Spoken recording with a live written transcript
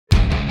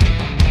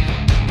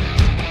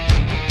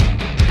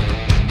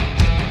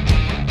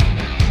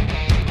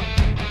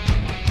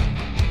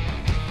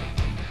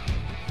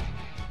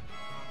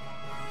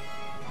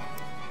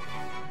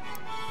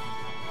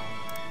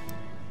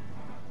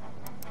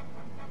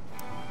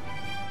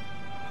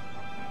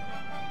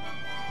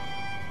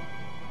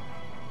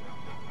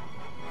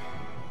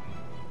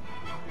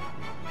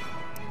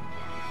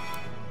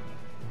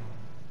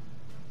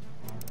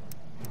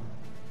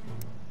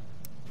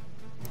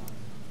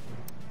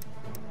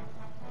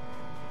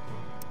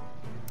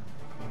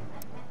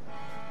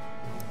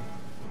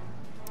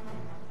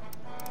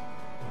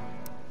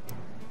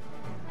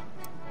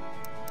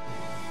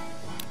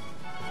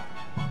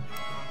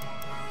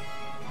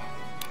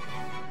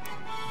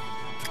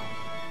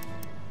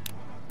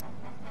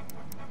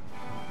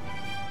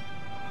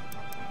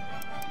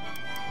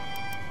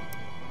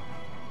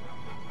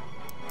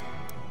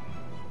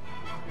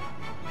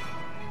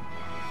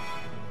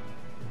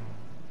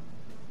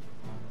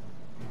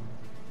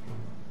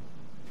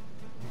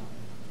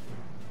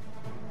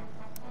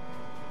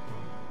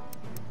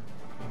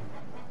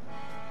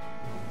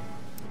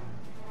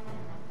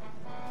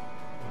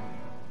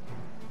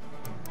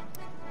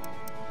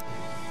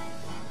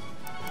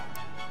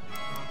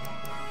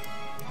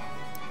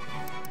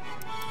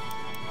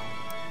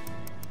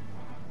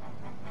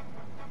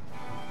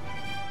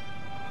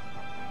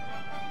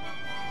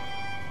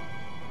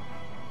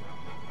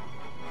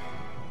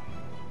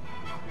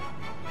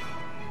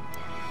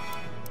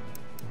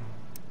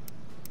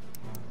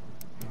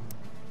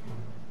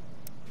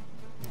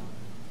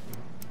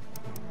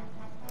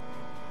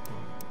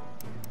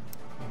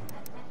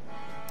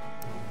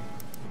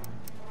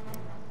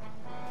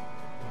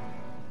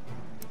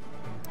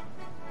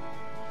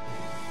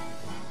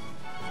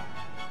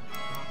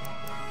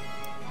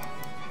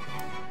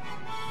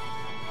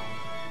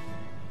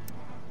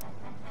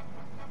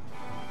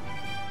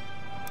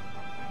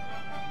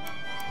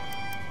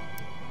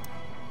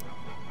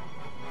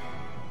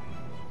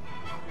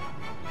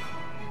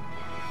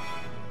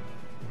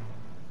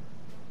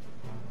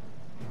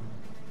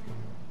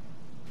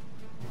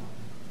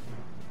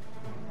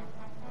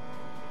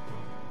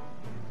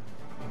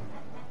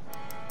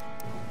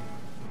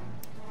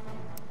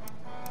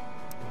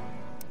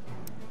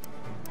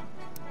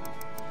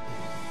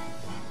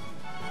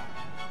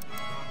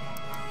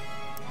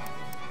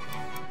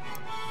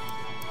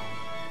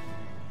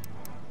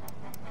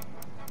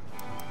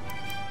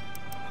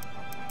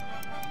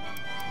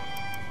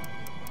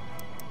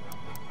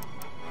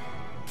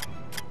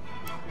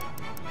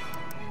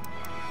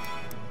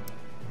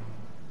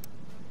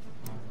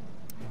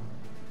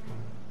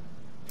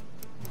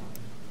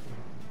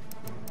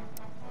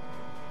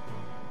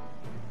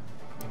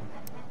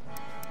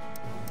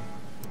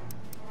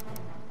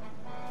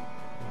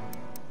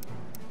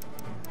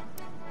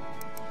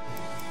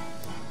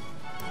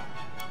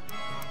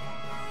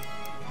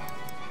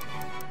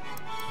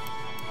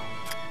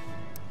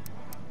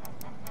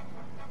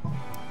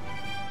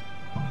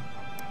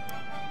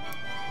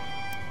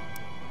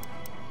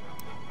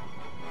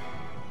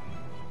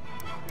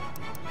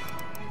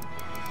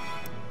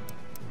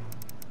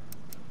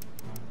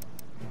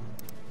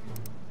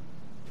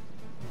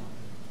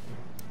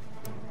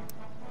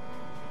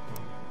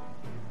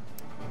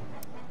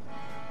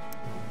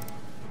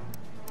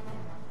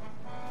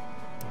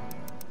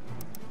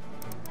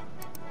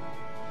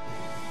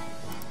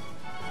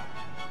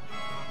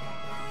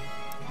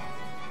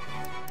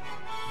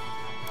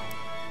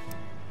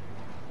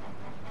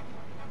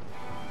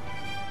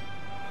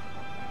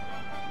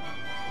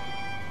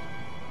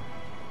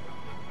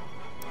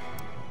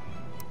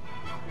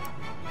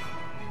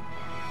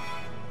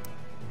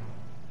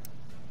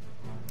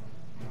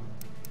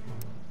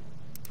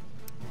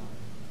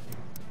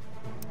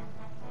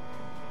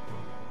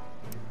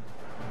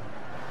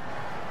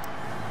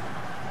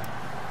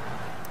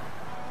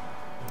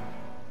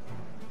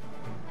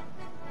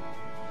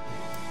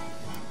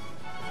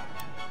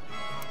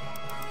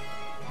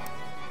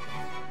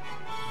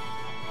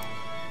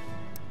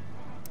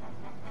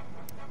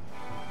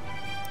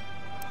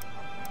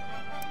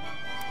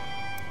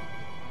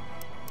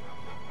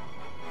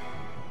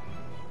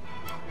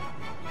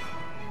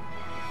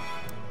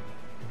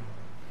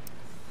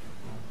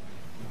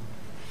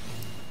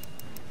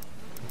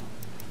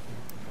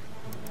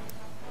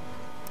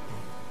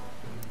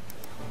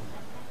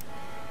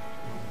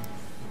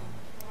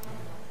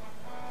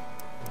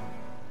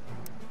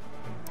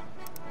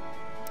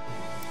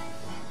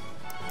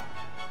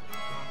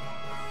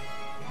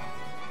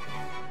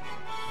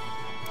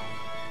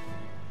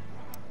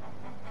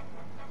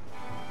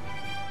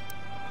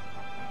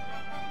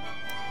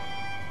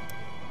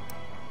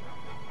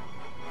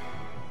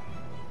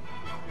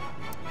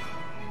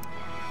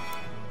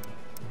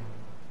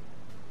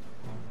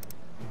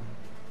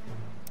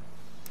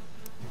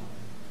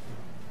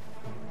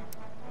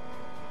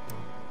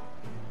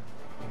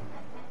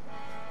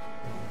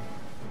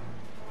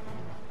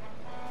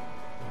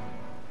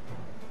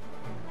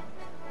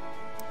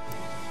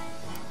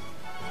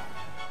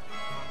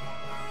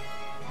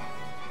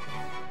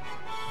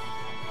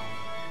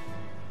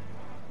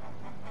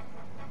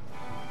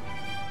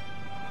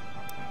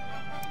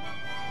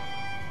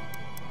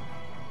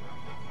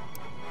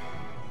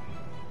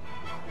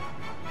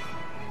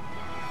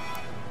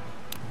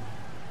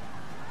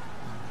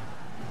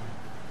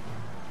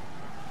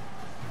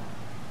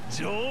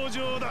上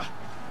々だ。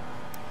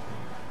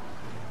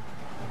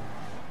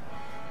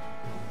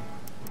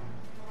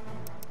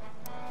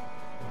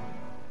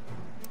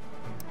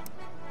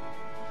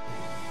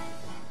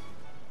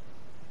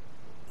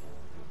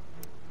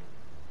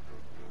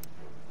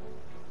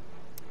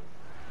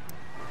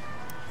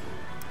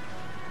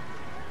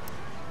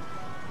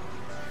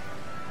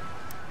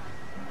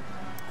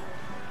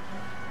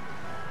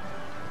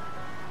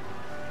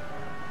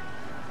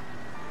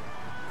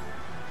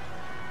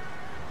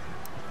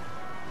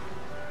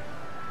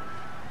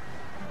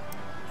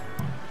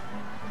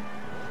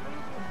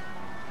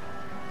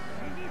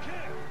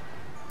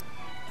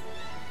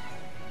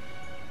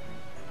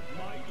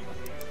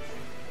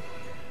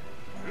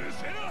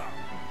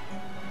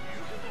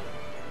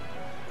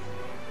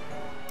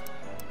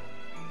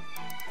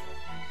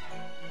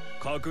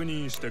確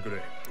認してく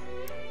れ。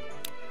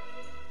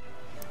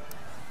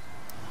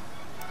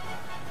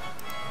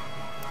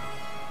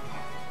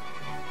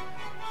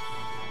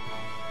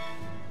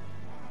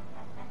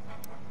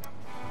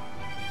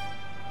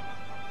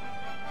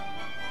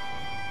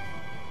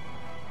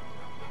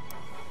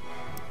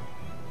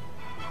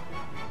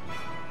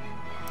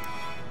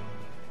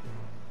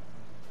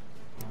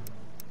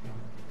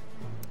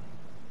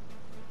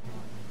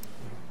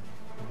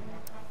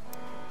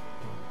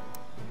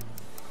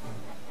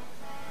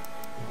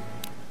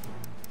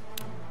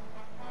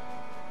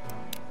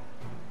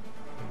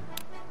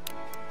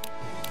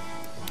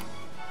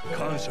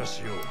感謝し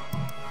よう。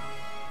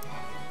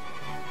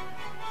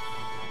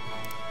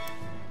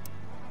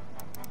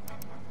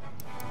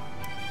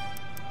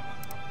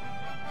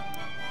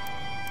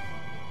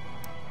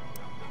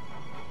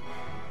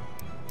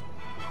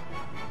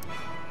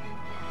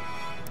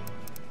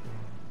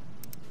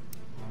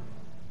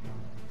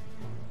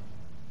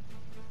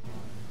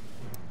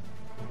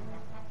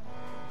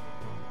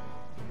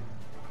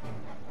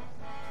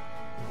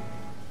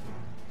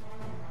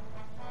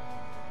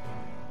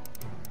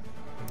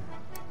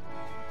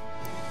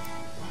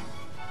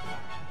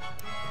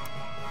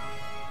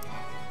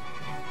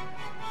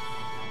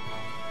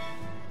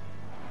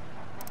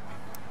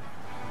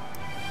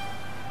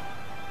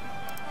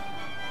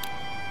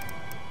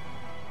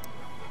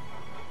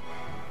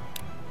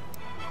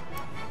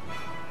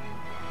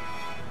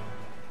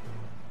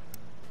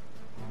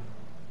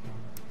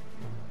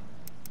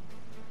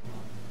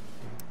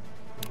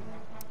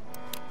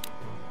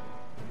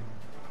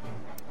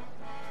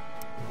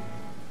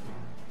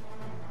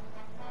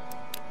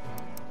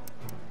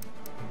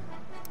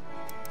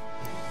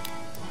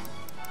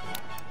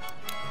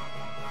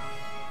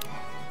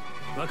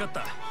分かっ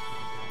た。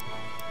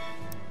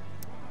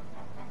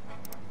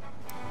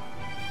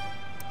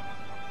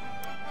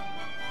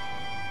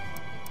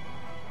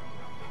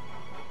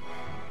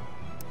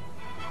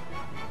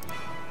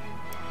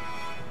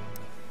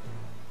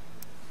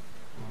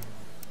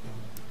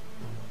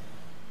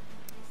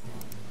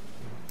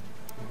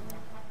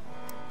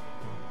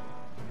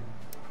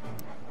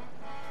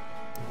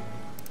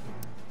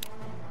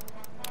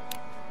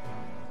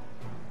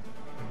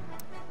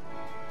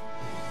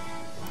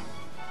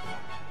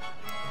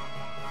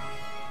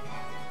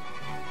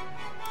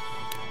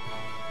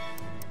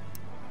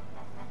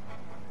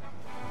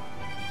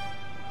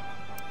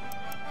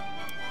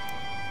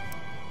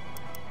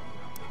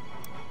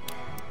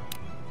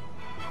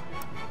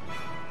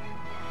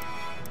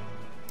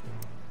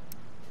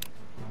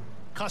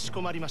かし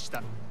こまりまし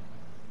た。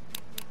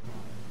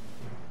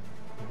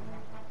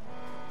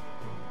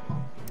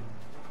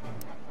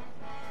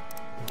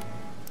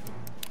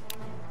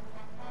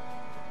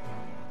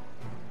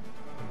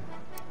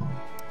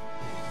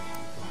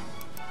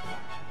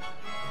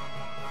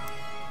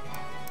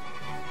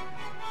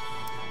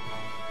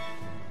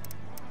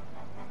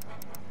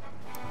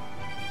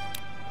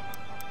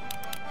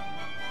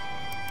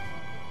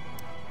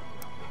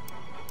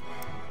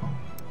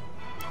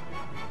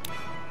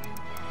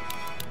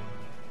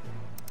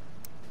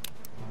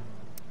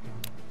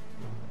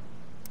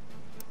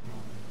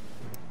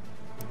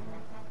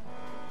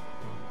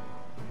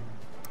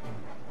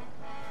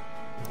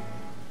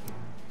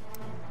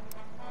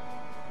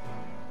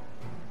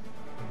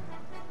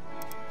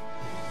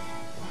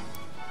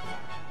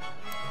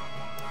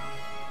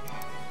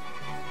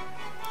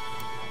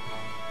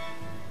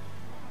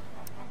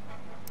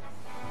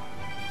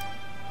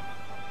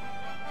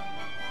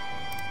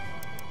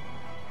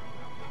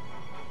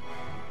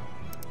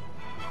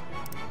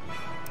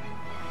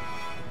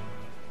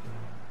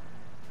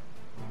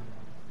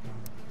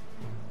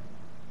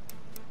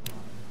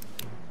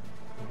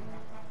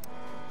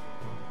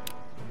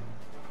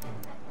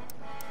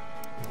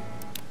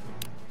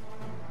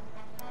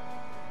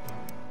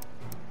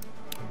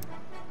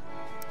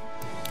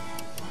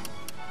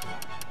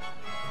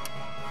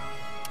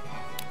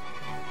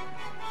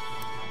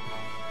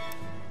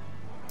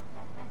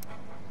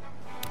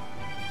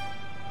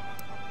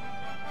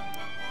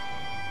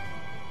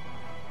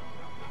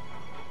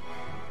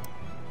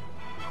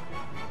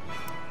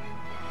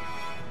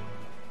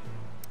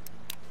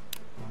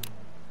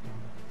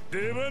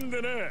出番だ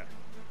な。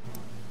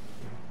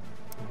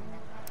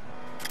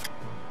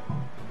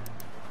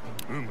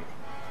む。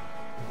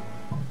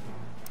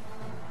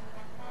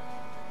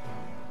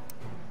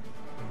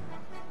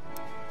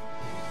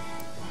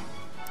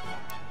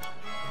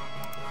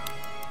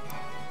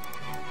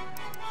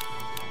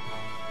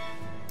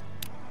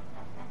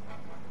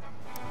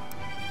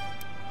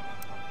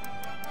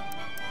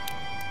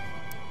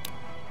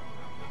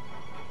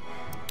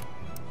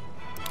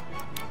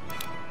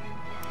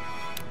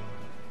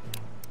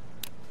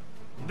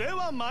で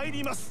は参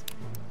ります。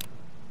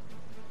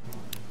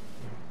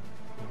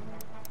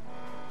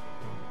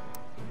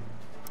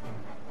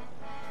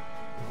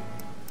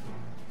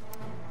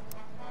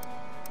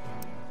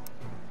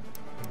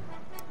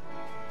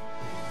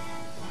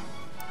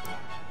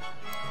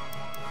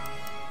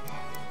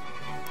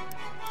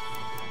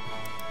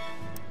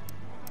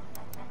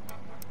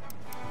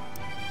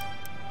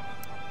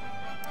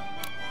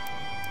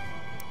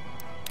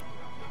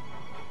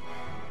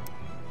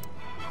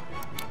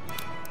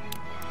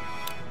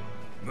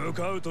向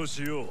かうと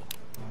しよう。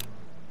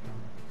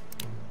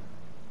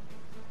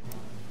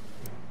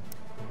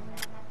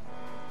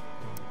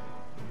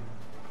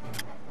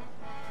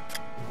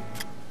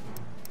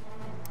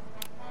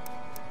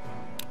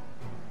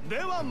で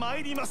は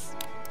参ります。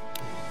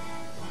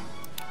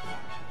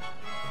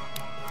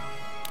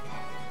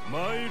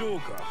参ろう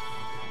か。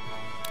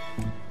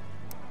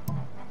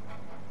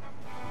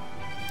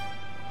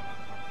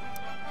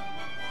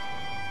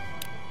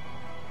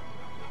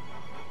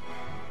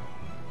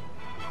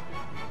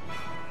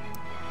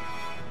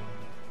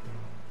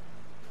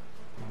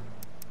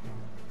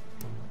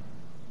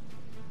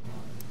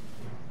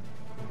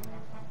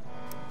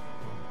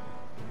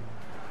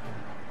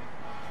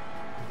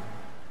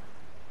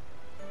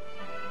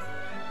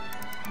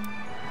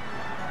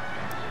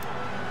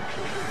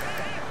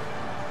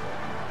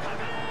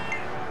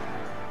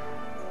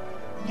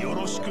よ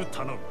ろしく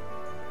頼む。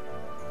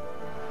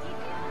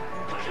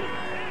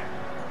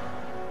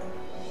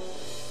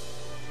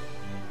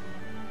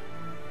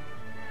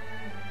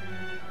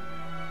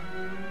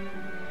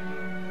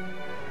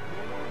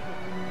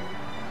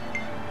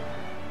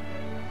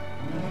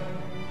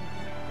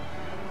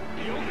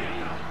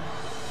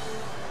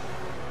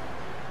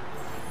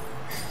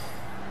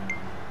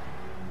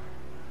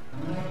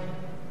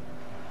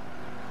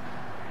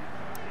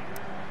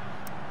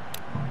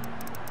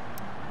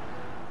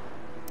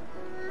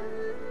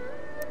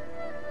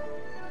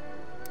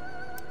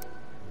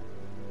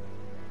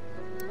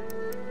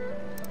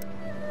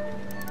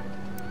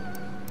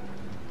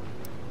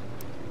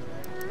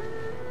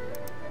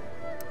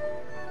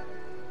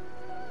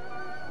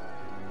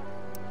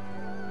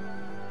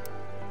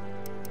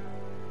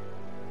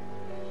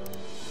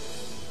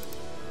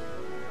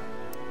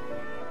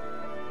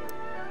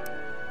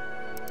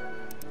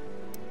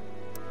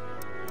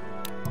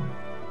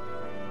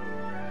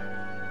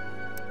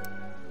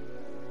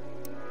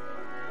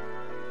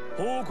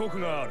報告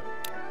がある。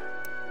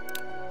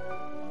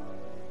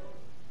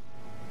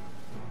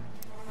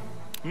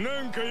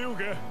なんか用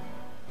か？な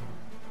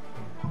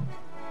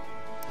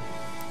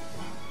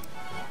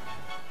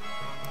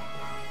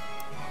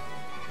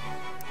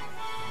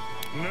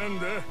ん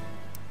だ？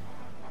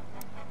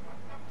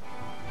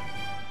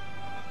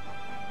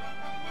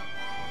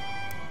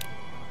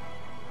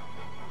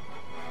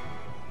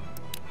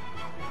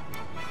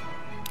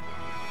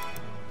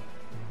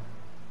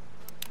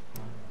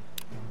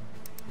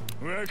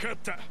わかっ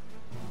た。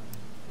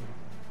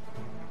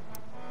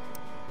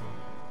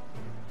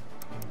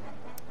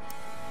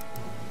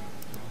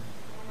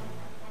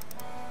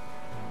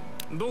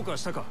どうか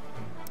したか？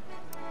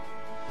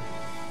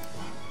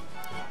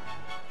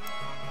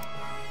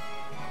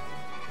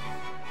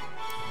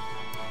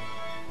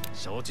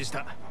承知し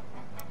た。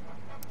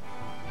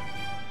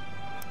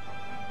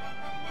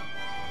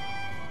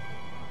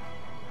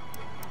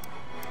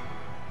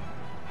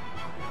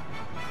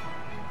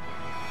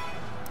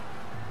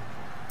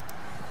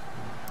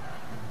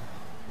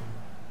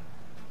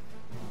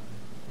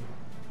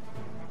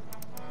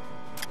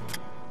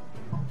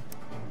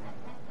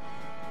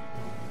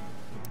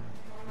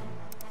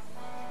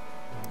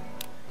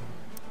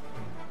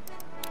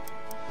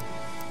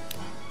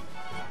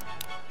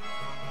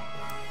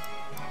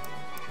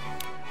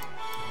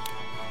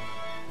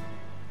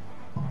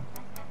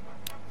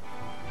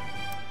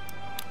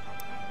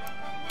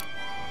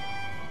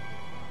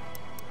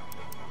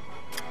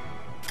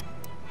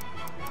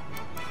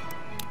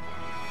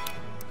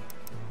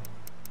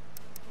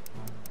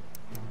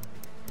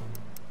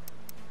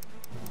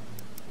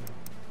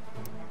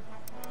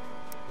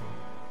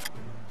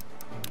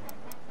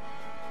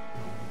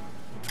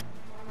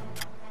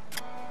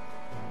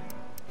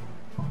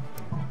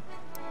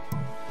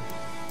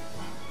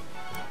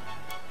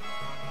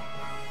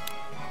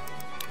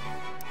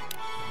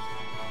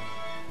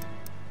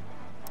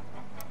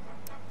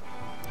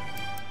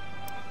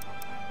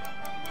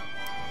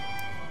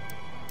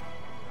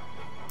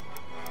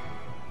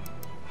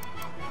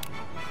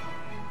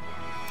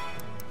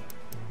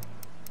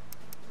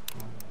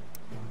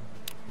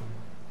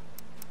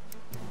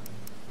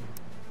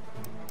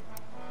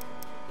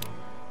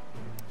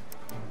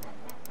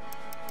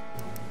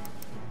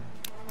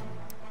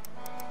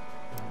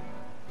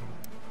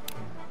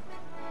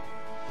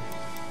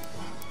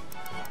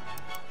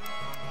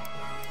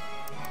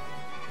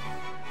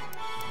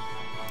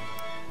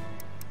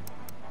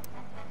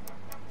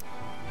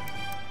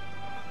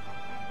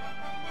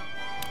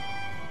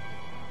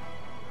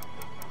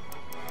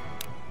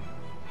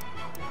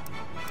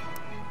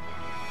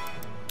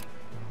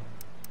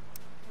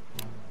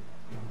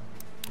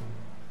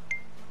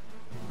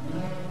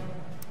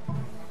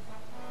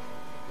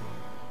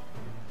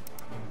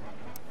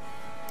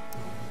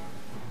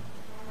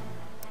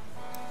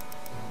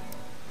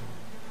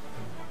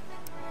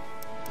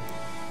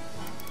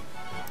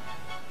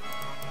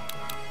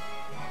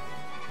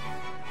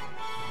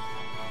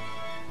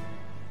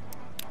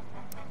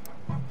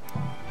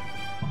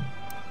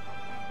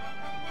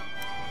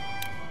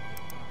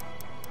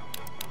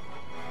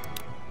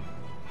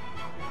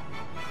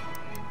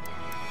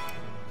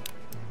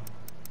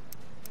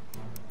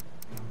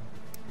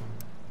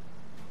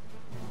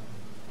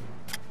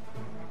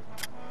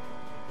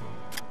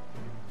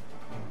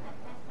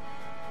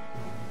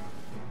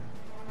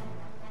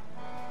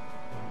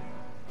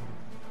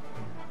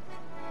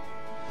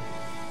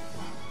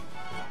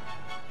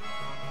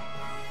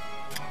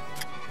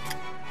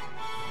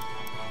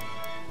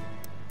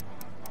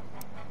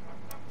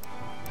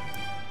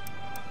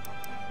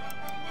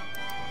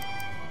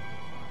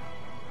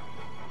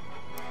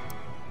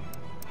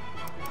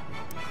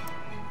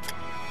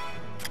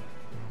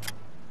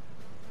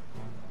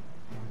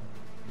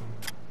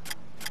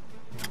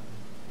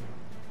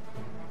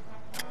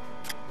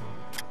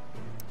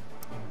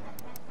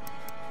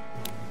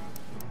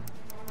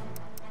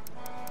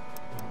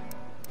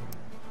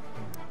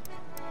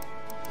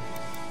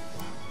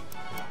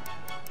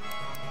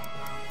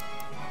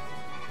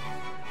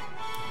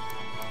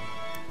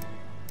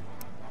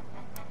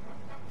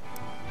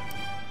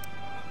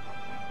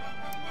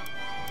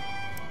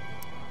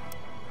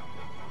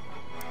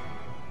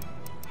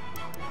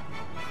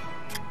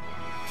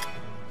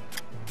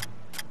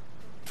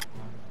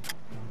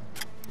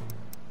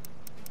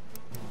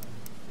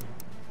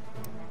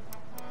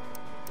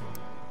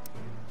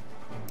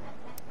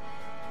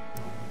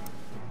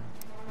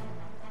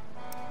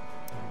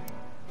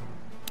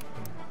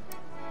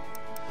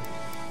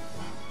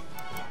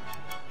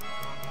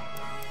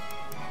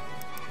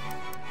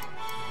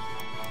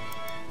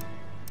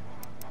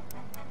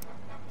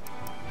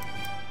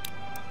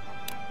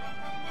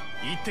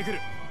ってくる。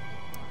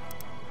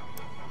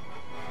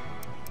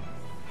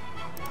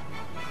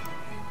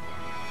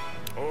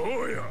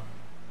おうよ。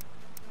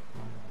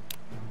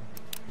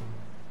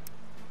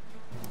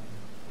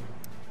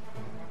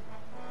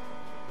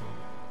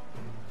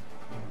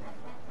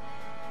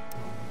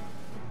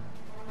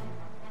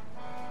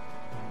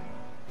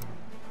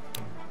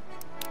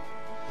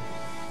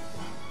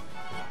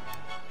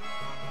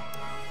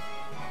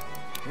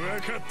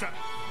わかった。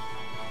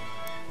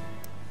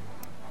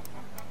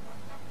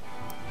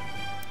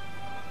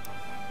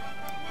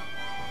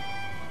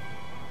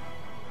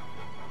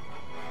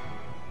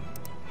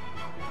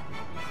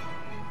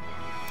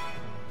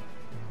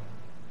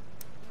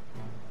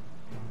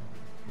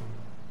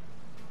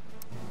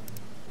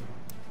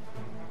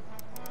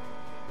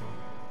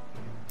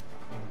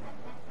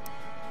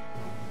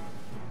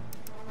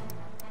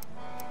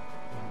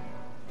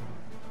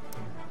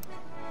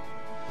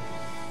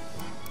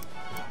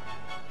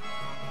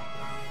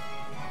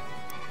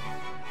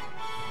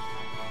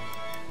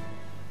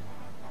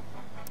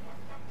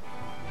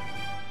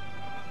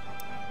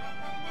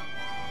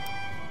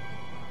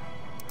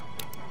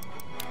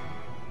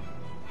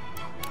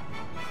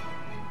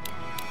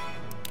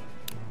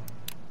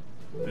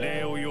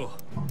礼を言おう。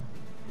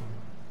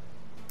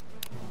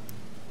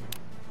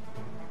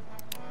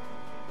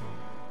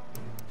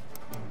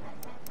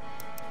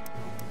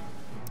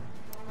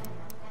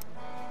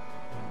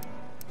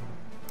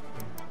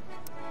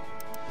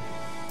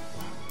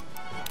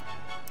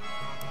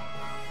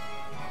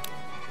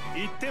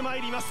行ってま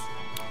いります。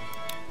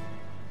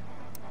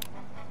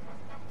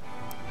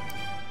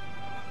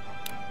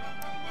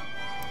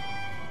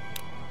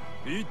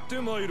行って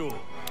まいろう。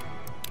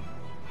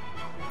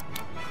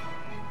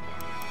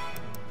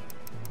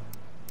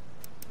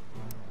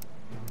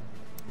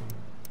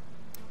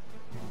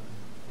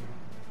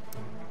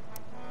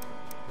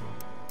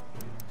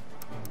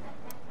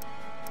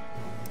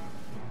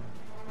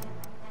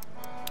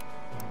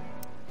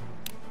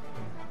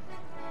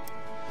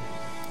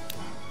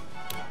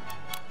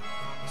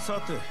さ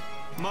て、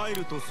参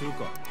るとする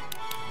か。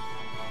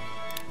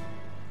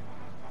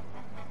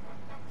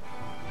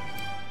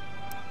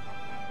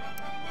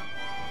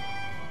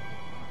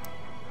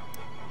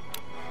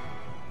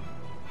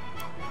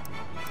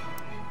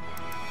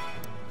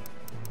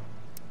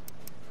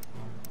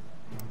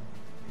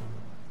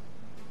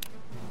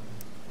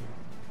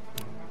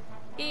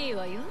いい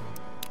わよ。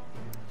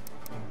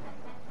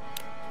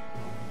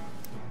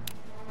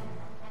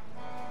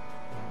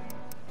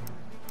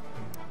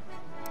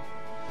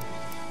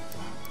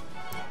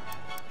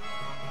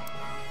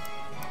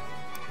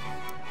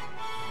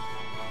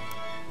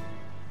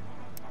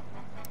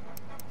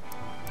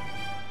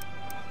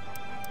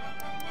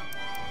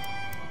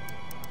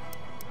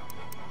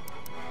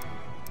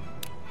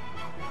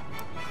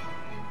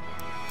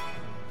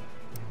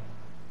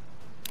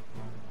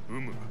う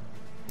む。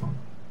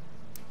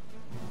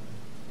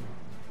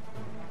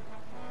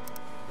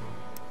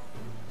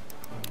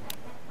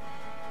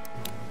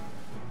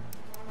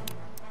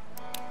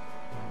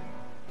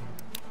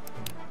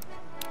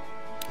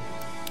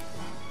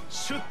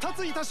出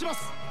立いたしま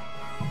す。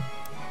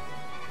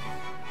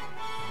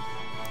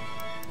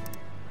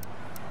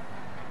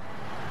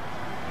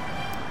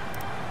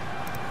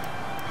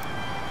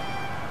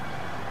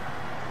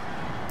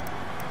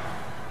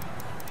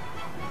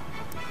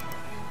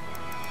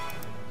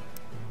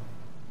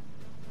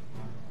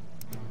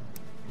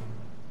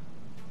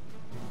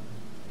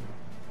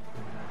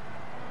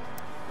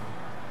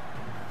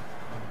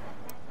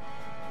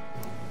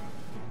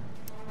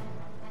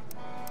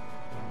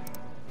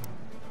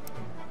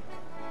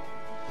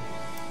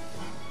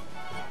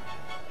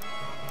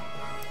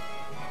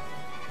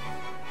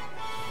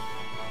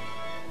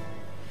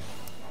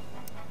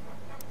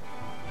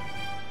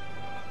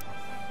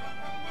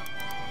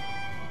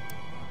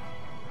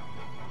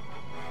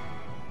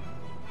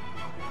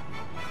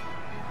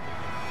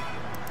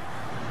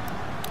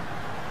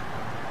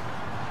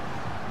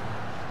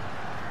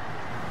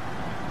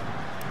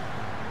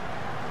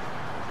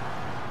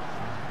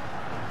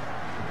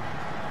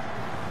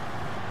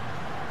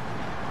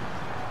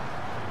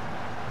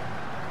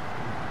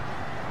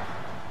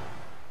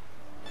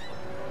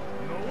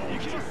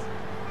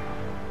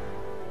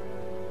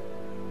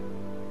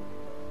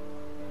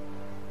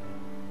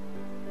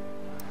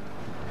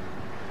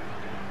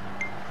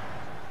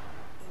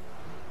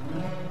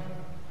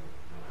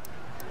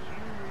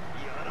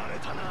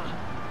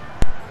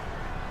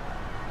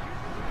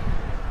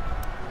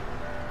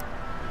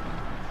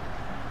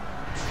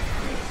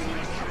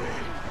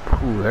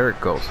Ooh, there it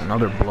goes.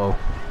 Another blow.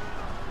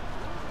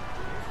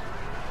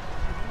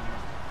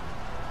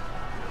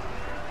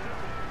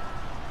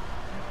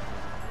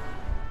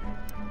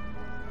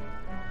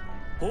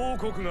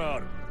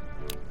 I'd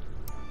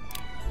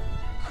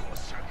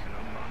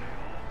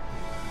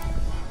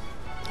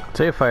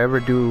say if I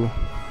ever do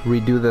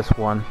redo this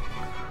one,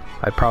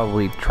 I'd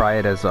probably try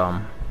it as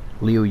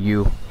Liu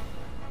Yu.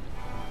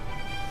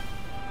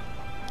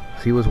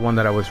 He was one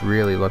that I was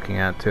really looking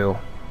at too.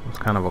 It was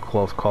kind of a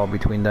close call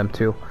between them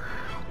two.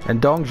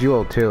 And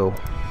Dongjuo too.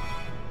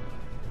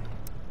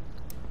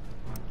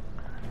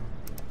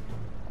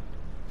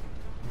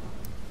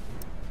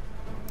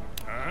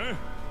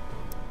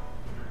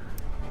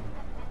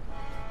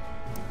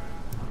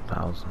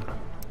 Thousand.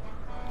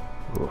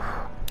 Oof.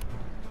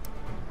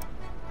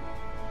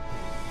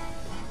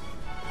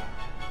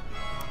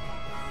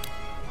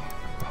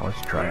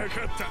 Let's try it.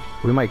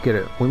 We might get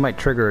it. We might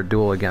trigger a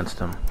duel against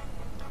him.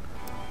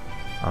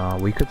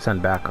 We could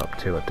send backup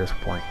too at this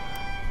point.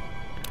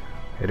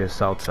 It is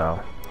Cao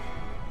Cao.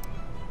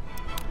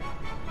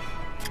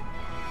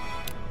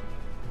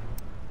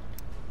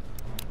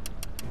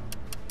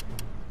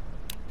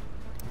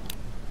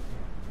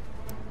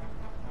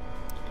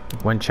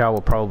 Wen Chao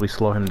will probably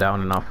slow him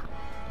down enough.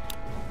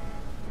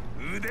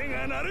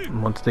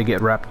 Once they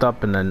get wrapped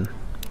up and then...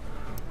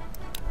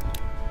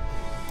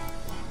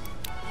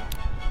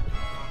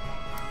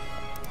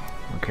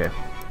 Okay.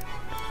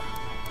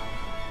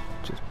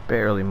 Just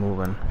barely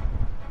moving.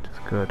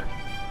 Just good.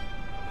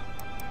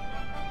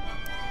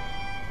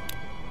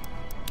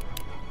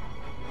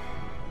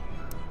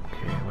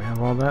 Okay, we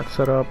have all that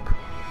set up.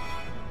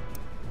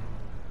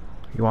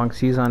 Yuan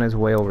Xi's on his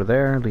way over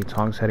there. Li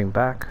Tong's heading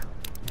back.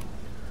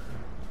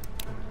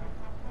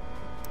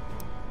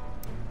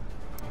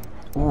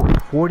 Ooh,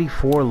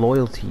 44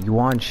 loyalty,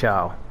 Yuan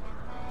Shao.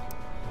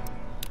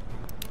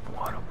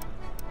 What a...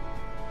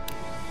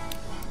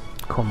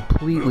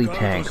 Completely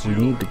tanked. We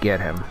need to get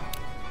him.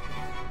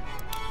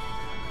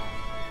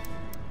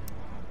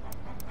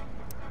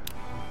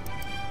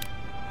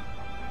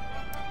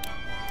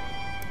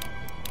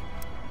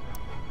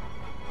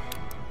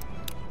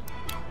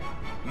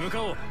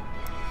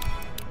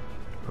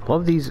 I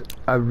love these.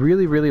 I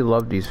really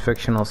love these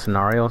fictional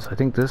scenarios. I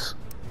think this...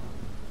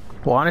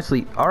 Well,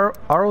 honestly,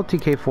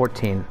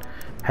 ROTK14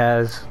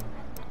 has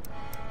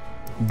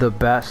the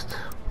best,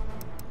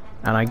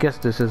 and I guess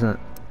this is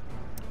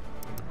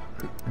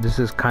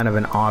kind of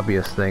an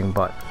obvious thing,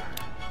 but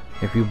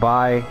if you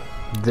buy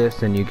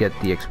this then you get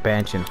the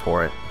expansion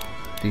for it,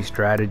 the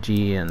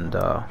strategy and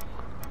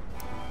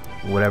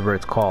whatever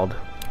it's called.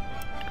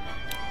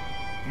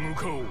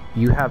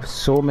 You have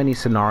so many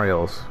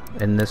scenarios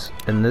in this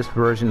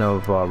version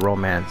of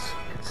romance.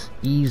 It's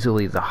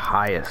easily the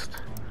highest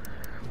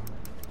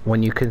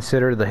when you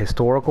consider the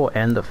historical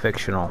and the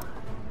fictional.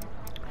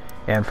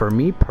 And for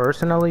me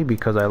personally,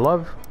 because I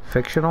love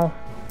fictional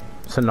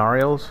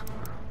scenarios,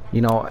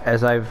 you know,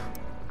 as I've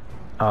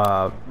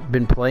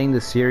been playing the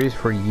series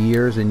for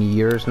years and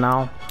years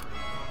now,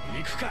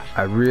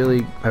 I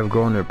really have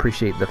grown to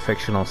appreciate the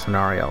fictional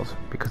scenarios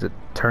because it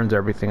turns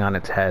everything on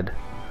its head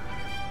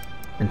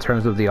in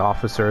terms of the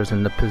officers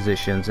and the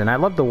positions. And I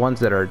love the ones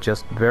that are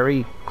just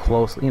very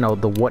close, you know,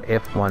 the what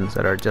if ones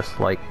that are just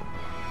like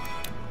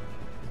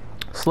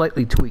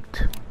slightly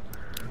tweaked.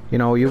 You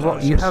know, you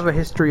have a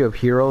history of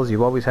heroes.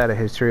 You've always had a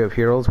history of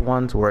heroes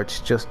ones where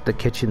it's just the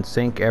kitchen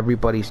sink,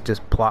 everybody's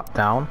just plopped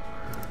down.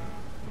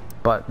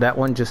 But that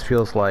one just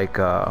feels like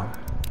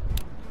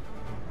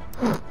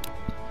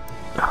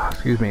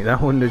excuse me, that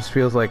one just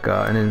feels like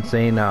an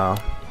insane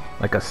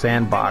like a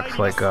sandbox,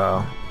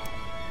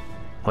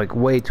 like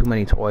way too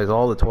many toys.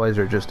 All the toys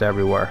are just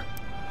everywhere.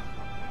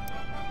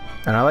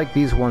 And I like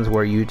these ones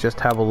where you just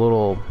have a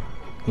little,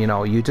 you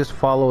know, you just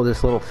follow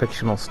this little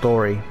fictional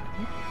story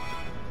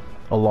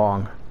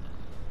along.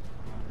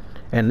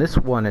 And this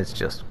one is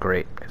just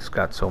great. It's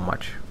got so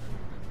much.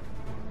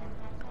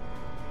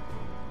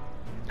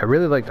 I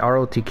really liked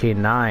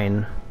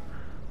ROTK9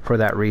 for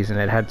that reason.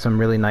 It had some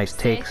really nice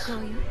takes.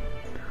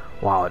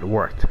 Wow, it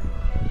worked.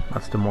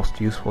 That's the most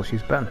useful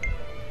she's been.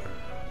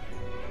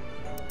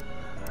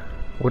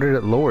 What did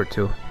it lower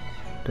to?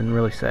 Didn't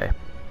really say.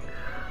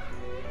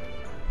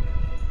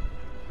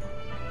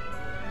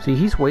 See,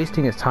 he's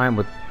wasting his time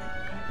with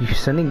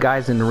sending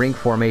guys in ring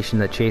formation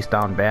that chase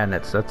down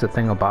bandits. That's the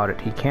thing about it.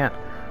 He can't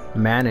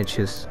manage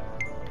his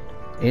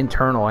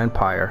internal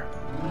empire.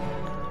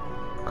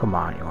 Come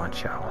on, Yuan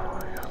Shao.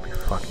 You'll be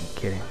fucking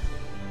kidding.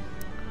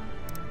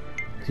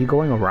 Is he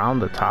going around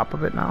the top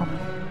of it now?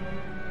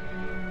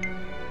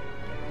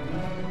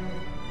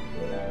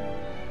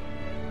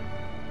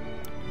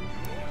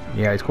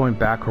 Yeah, he's going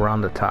back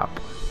around the top.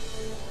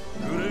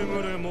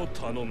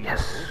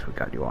 Yes, we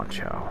got Yuan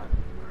Shao.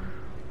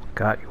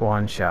 Got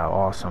Yuan Shao,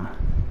 awesome.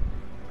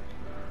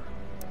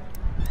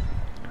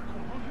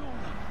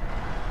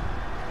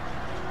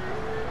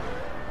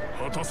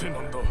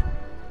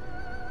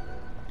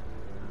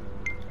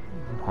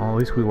 Well, at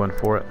least we went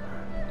for it.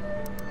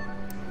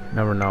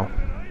 Never know.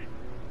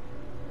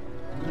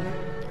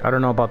 I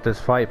don't know about this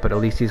fight, but at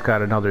least he's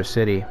got another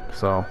city,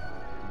 so...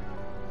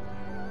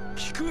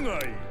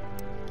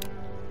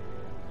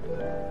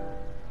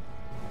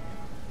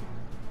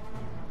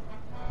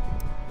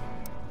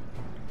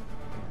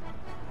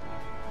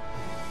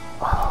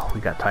 Oh, we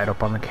got tied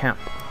up on the camp.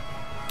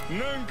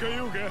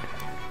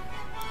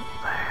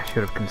 I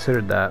should have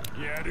considered that.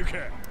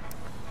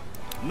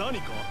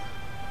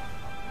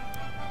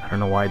 I don't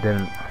know why I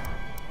didn't.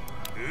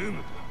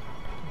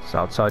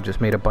 Cao Cao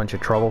just made a bunch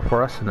of trouble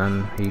for us and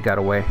then he got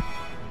away.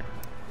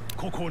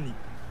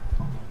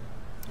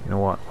 know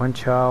what? Wen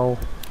Chao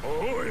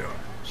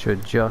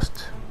should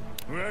just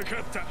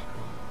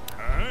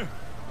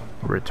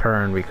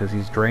return because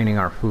he's draining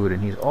our food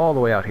and he's all the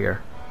way out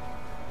here.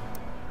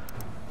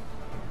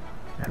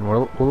 And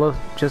we'll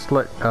just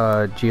let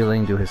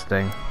Jiling do his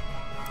thing.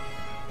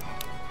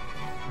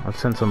 I'll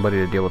send somebody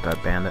to deal with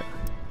that bandit.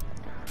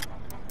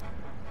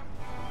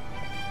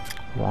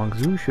 Wang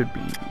Zhu should be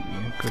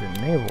good in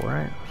naval,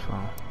 right?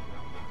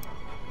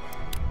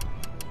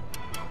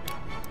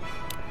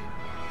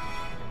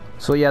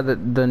 So yeah,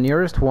 the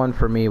nearest one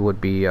for me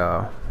would be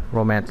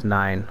Romance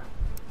 9.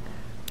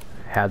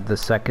 Had the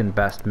second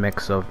best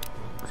mix of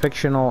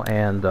fictional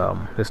and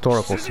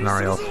historical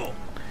scenarios.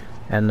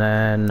 And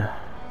then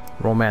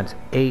Romance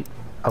 8,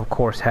 of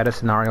course, had a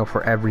scenario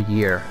for every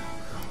year.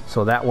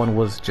 So that one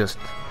was just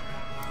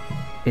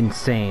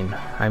insane.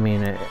 I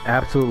mean,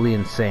 absolutely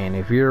insane.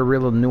 If you're a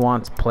real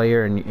nuanced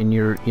player and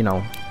you're, you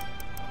know,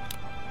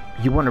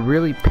 you want to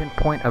really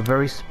pinpoint a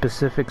very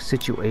specific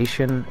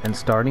situation and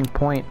starting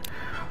point,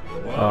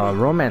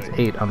 Romance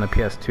 8 on the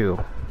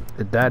PS2,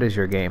 that is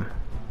your game.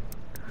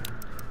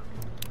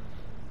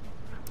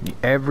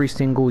 Every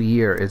single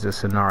year is a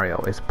scenario.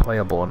 It's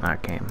playable in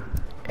that game.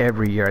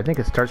 Every year. I think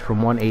it starts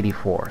from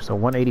 184. So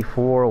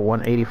 184,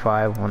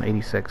 185,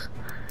 186.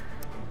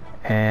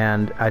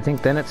 And I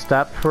think then it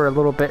stopped for a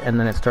little bit and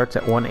then it starts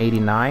at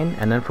 189.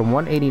 And then from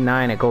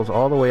 189 it goes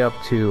all the way up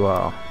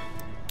to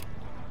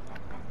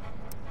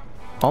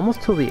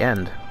almost till the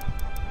end.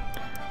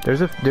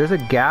 There's a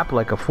gap,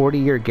 like a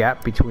 40-year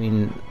gap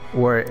between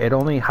where it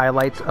only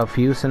highlights a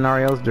few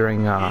scenarios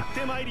during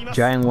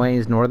Jiang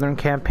Wei's northern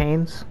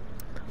campaigns.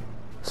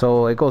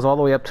 So it goes all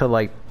the way up to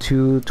like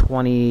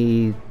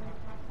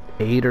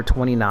 228 or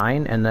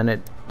 29, and then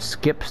it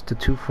skips to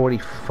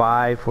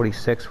 245,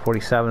 46,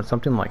 47,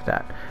 something like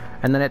that.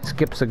 And then it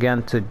skips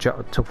again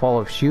to Fall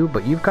of Shu,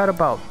 but you've got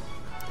about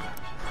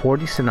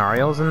 40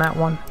 scenarios in that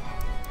one.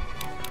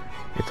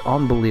 It's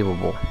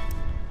unbelievable.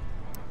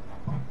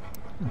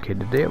 Okay,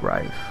 did they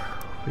arrive?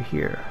 Over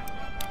here.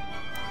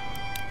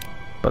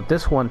 But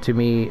this one to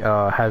me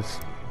has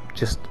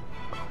just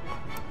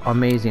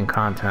amazing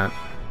content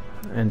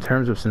in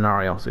terms of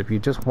scenarios. If you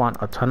just want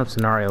a ton of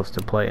scenarios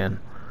to play in.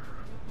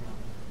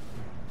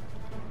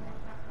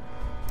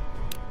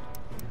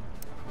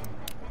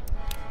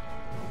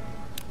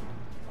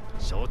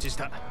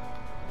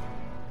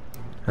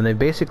 And they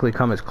basically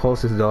come as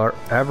close as they're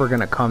ever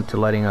going to come to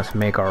letting us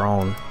make our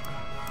own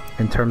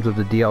in terms of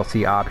the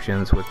DLC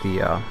options with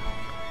the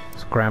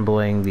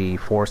scrambling the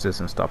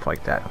forces and stuff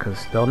like that,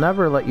 because they'll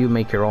never let you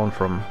make your own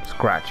from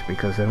scratch,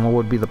 because then what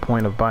would be the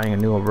point of buying a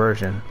newer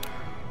version?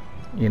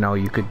 You know,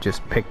 you could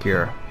just pick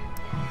your...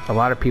 A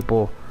lot of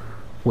people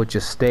would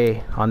just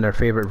stay on their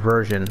favorite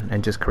version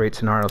and just create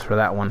scenarios for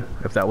that one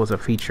if that was a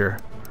feature.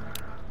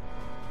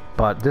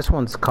 But this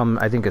one's come,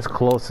 I think, as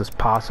close as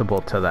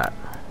possible to that,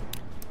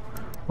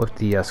 with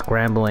the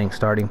scrambling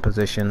starting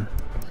position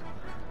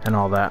and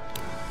all that.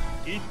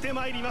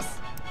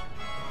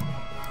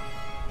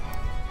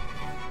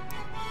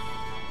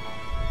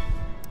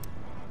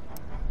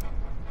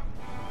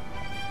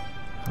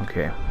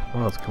 Okay,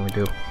 what else can we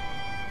do?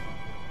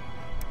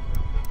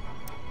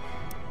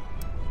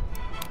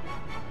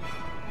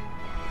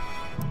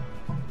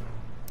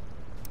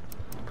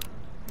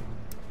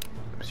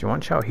 Is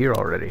Yuan Shao here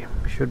already?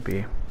 Should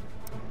be.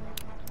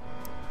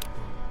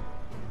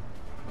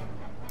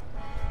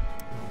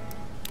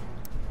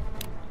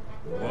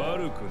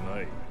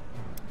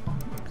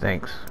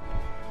 Thanks.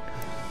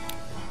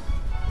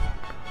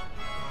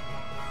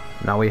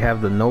 Now we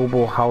have the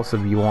noble House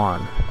of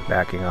Yuan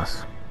backing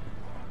us.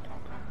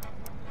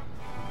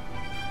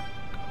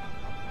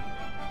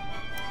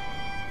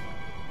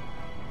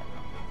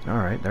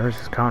 Alright, there's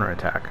his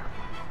counterattack.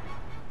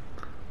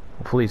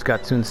 Hopefully he's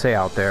got Sun Ce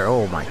out there.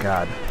 Oh my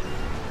god.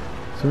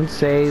 Sun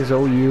Ce,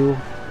 Zhou Yu,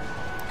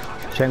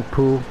 Cheng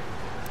Pu.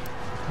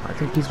 I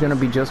think he's gonna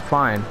be just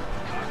fine.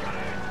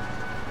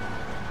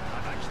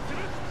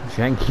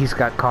 Zhang Yi's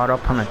got caught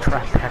up on a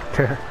trap back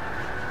there.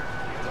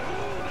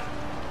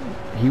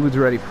 He was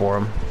ready for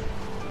him.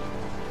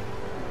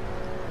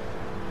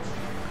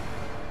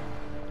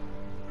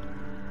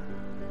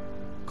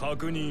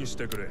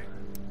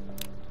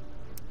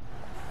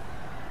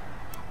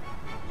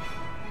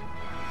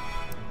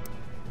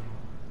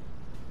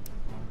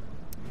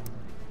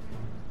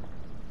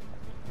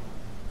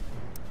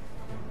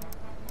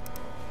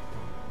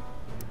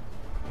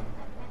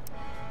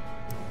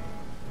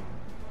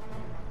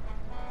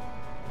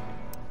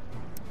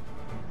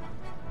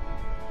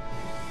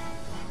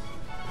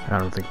 I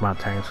don't think my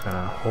tank's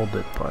gonna hold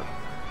it, but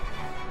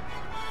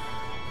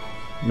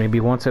maybe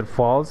once it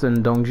falls,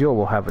 then Dongzhou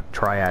will have a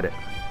try at it.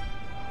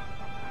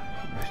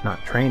 He's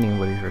not training,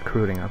 but he's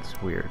recruiting. That's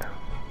weird.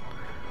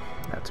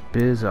 That's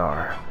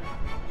bizarre.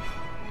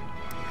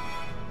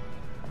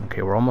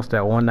 Okay, we're almost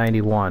at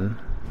 191.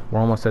 We're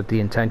almost at the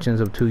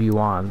intentions of 2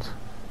 yuans.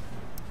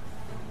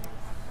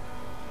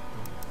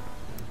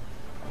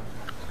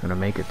 It's gonna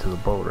make it to the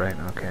boat, right?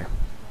 Okay.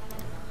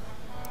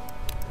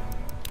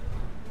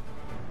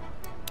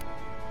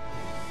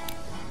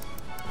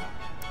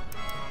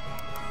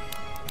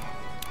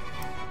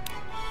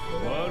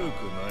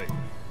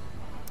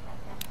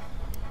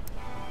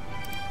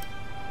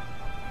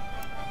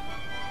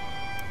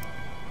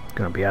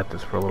 gonna be at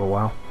this for a little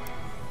while.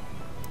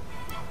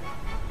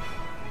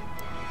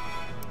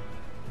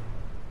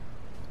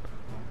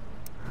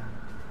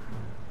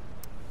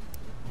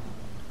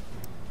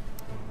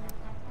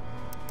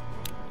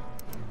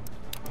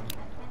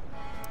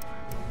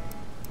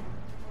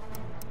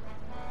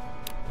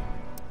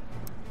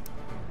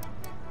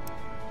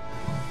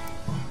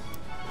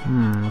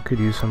 I could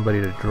use somebody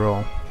to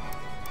drill.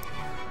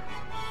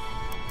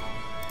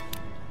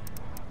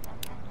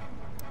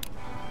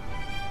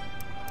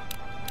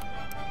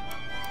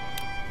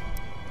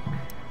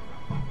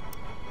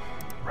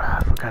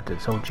 I forgot that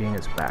Zojin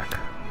is back.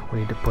 We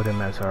need to put him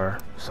as our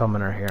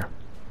summoner here.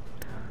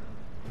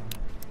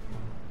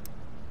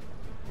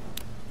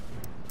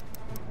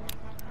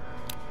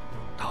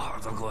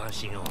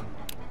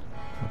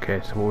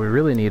 Okay, so what we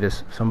really need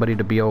is somebody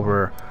to be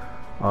over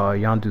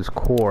Yandu's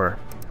core.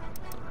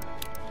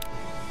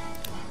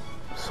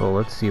 So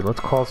let's see, let's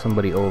call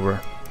somebody over.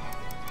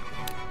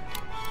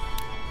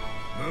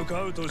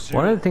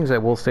 One of the things I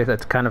will say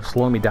that's kind of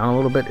slowing me down a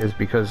little bit is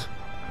because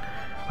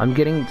I'm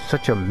getting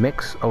such a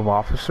mix of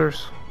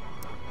officers.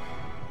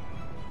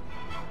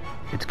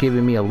 It's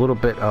giving me a little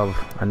bit of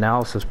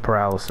analysis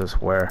paralysis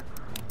where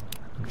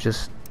I'm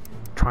just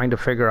trying to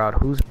figure out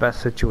who's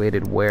best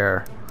situated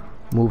where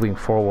moving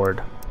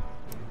forward.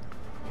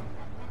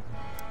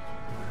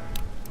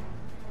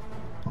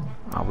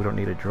 Oh, we don't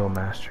need a drill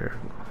master.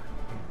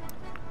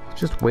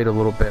 Just wait a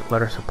little bit,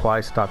 let our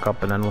supplies stock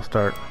up, and then we'll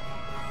start.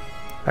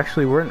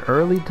 Actually, we're in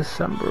early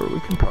December.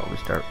 We can probably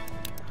start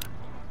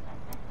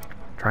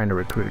trying to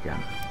recruit again.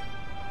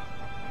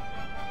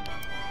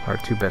 Our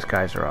two best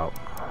guys are out.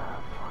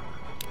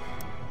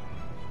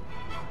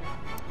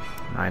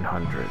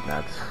 900,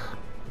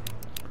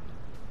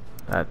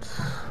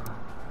 that's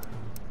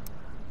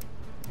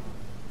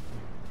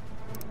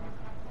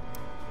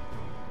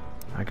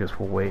I guess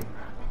we'll wait.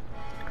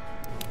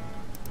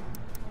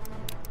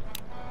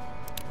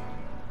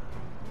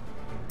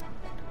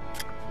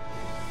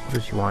 What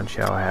does Yuan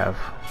Shao have?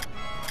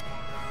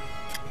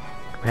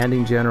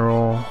 Commanding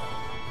General,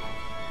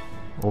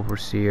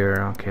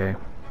 Overseer, okay.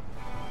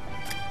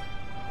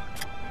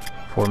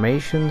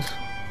 Formations.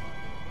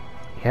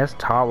 He has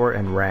Tower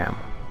and Ram.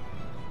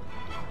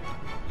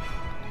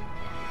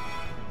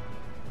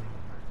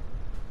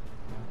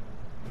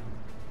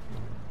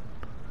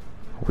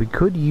 We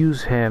could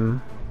use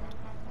him.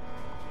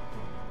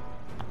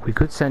 We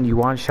could send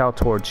Yuan Shao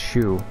towards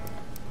Shu.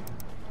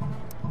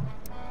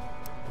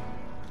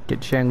 Get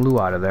Zhang Lu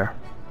out of there.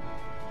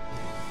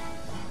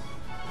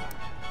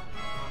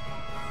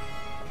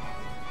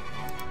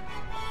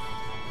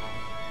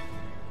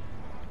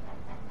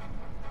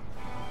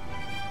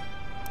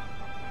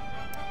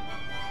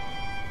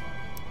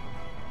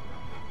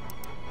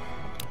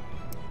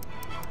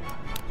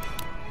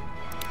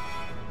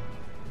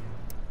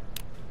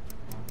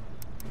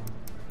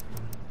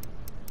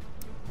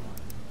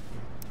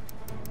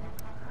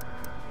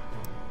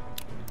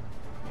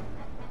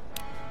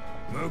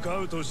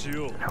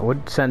 I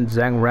would send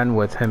Zhang Ren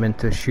with him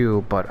into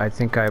Shu, but I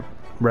think I'd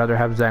rather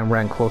have Zhang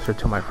Ren closer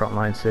to my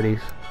frontline cities.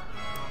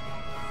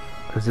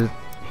 Because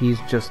he's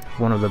just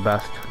one of the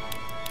best.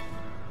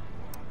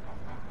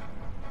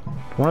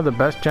 One of the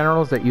best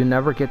generals that you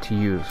never get to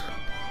use.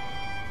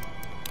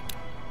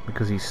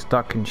 Because he's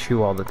stuck in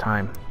Shu all the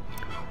time.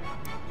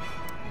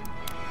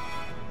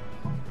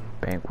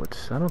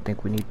 Banquets. I don't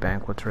think we need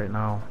banquets right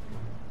now.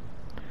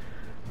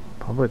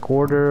 Public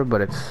order,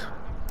 but it's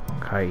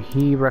Kai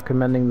He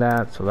recommending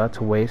that, so that's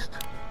a waste.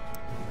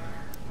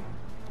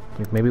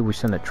 Maybe we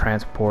send a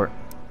transport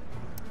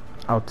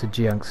out to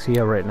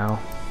Jiangxia right now.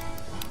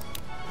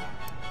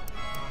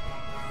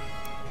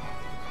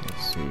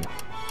 Let's see.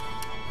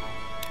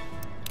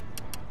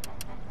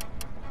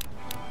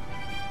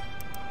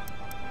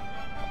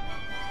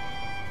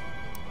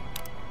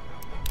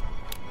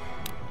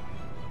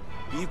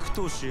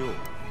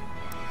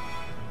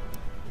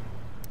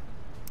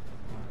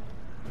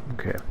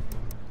 Okay.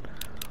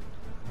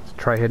 Let's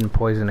try hidden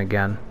poison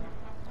again.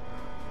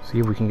 See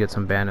if we can get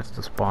some bandits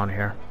to spawn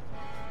here.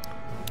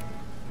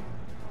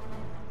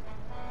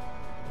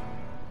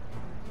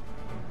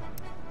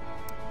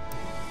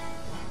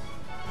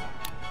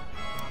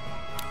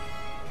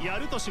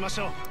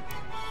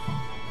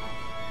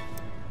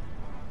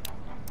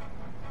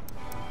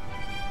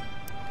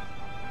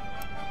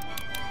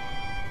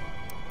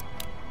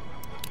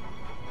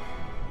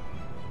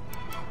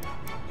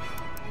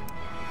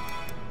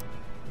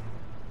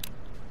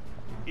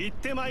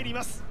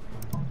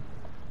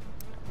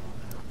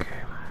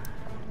 Okay.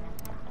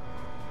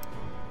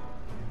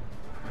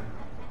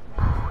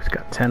 He's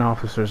got 10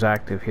 officers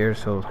active here,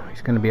 so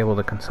he's going to be able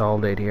to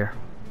consolidate here.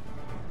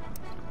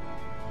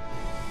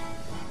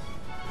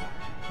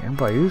 And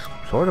Bayou's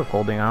sort of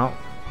holding out.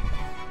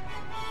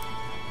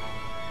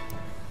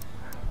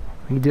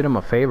 He did him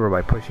a favor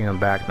by pushing him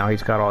back. Now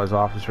he's got all his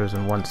officers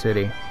in one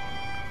city.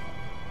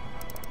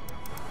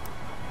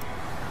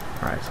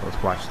 Alright, so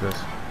let's watch this.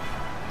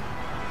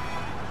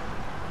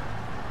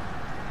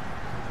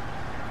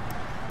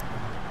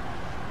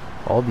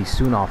 All these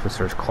Sun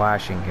officers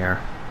clashing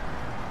here.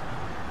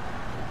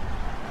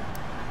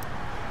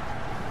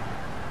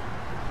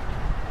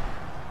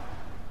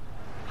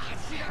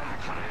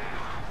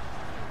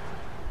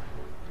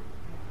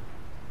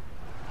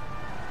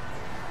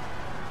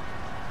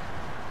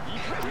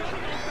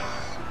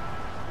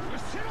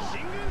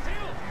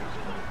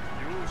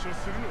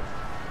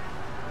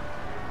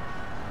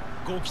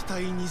 ご期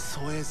待に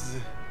添えず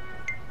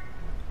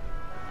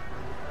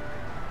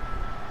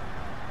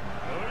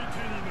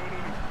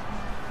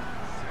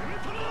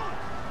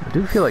I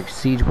do feel like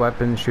siege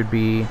weapons should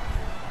be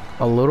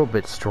a little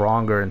bit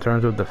stronger in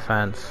terms of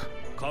defense.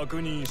 Like,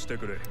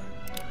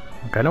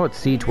 I know it's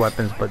siege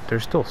weapons, but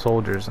there's still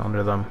soldiers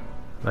under them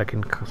that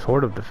can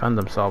sort of defend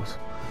themselves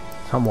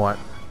somewhat.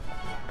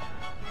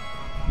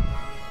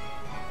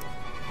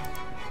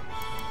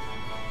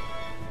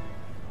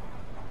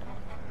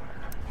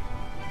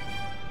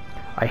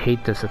 I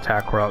hate this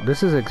attack route.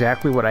 This is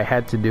exactly what I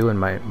had to do in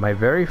my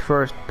very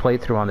first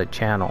playthrough on the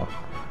channel.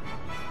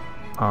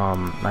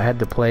 I had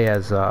to play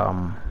as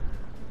oh,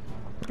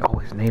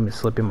 his name is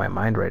slipping my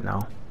mind right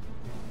now.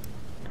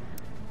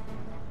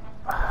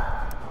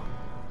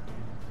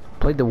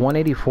 Played the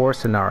 184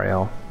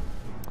 scenario.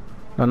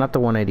 No, not the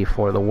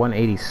 184, the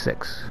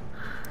 186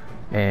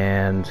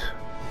 or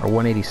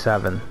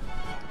 187.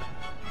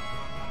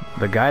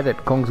 The guy that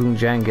Gongsun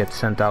Zhang gets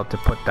sent out to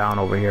put down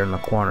over here in the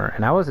corner,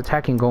 and I was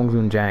attacking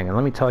Gongsun Zhang, and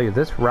let me tell you,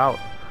 this route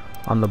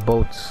on the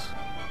boats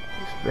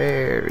is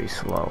very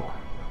slow.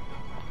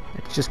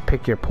 It's just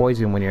pick your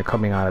poison when you're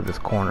coming out of this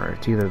corner.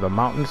 It's either the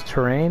mountains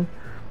terrain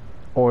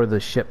or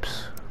the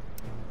ships,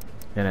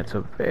 and it's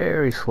a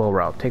very slow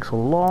route. It takes a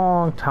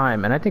long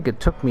time, and I think it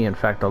took me, in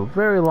fact, a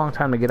very long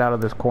time to get out of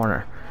this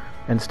corner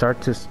and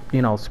start to,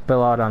 you know,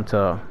 spill out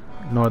onto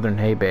northern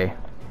Hebei.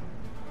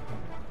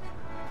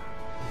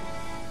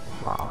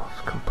 Wow, it's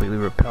completely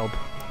repelled.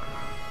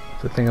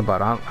 That's the thing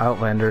about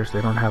Outlanders,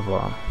 they don't have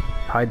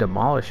high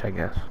demolish, I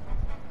guess.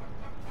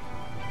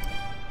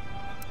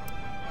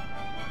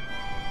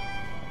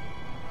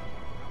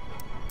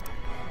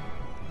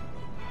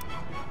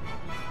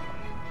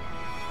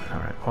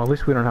 Alright, well, at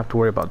least we don't have to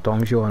worry about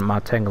Dongzhou and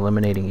Mateng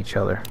eliminating each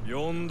other.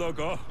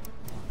 Well,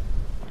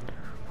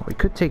 we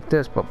could take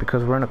this, but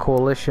because we're in a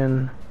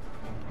coalition,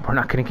 we're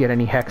not going to get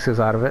any hexes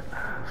out of it,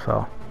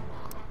 so...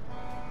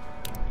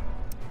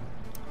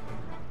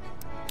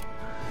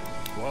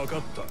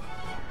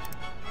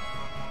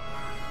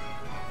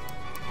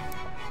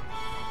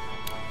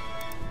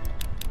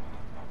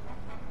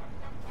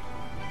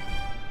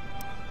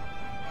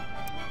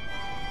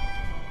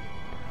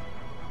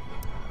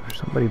 There's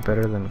somebody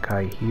better than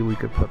Kai He we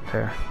could put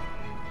there.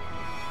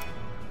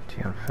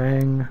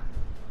 Tianfeng.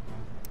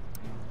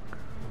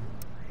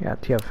 Yeah,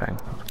 Tianfeng.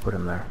 Let's put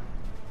him there.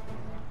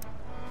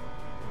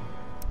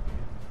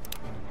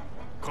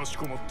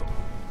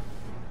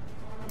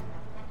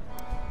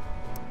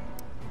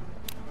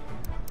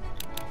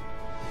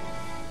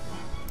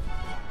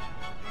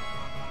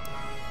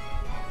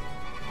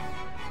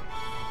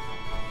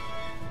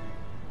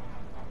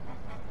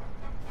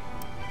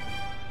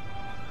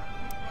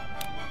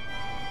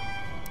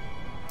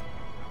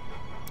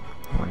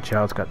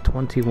 Chao's got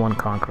 21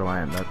 conquer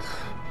land. That's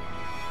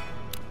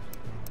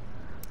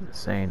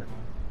insane.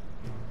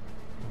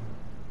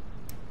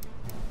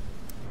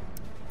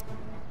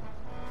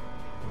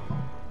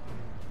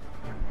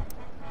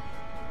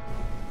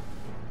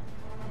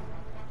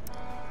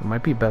 It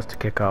might be best to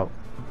kick out,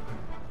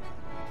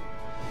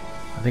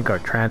 I think, our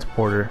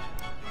transporter.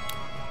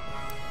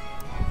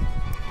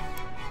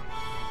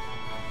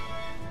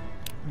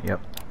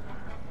 Yep.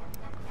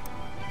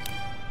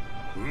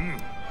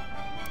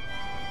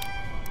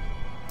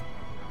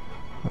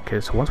 Okay,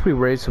 so once we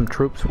raise some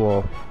troops,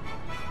 we'll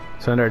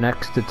send our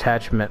next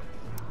detachment.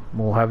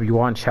 We'll have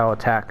Yuan Shao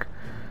attack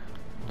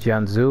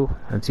Jianzhou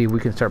and see if we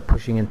can start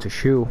pushing into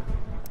Shu.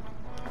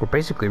 We'll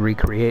basically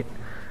recreate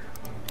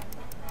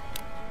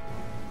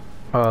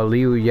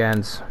Liu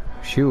Yan's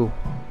Shu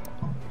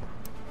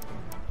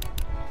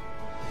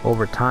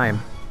over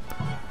time.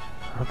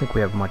 I don't think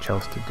we have much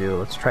else to do.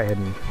 Let's try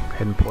hidden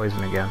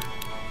poison again.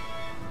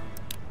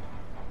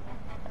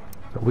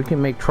 So we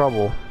can make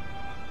trouble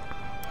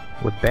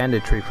with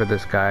banditry for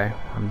this guy.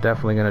 I'm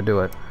definitely gonna do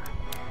it.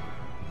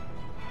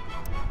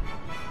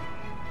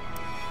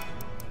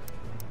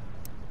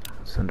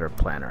 Send our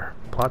planner.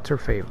 Plots are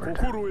favored.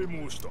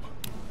 Let's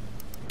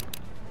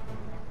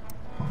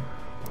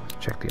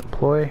check the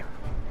employee.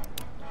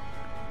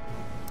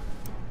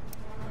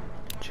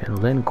 Chen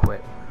Lin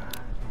quit.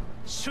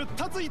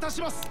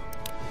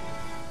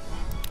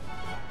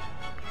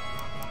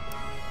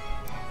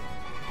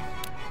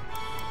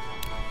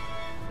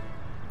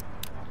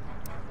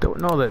 Don't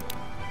know that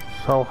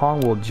Cao Hong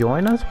will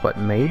join us, but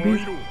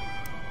maybe.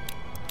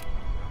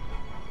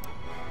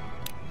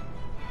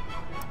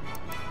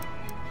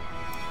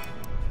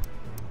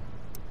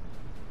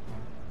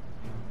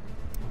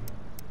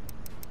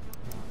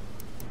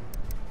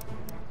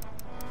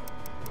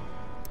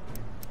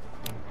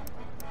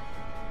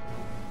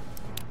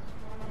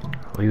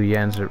 Liu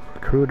Yan's a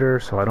recruiter,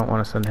 so I don't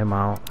want to send him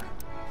out.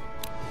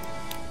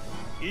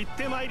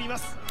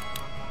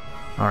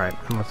 Alright,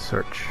 let's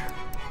search.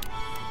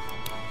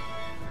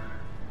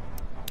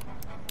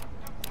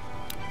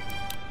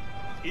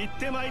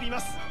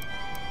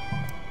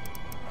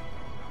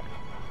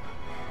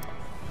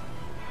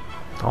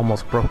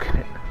 Almost broken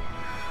it.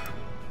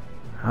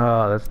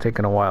 Oh, that's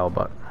taken a while,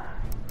 but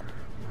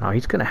Now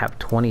he's gonna have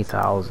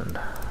 20,000.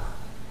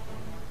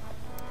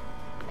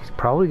 He's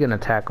probably gonna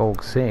attack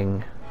Old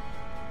Sing.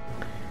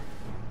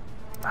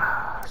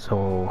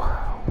 So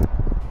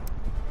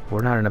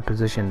we're not in a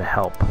position to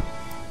help.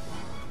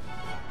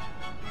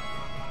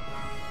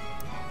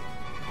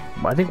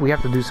 I think we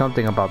have to do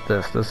something about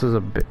this. This is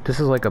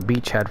like a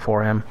beachhead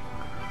for him.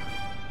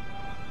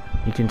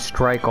 You can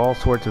strike all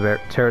sorts of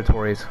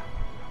territories.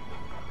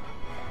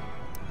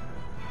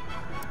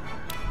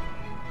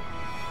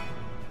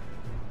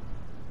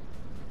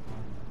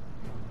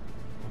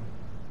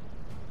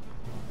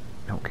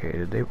 Okay,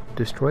 did they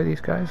destroy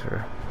these guys,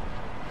 or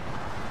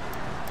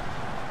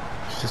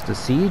it's just a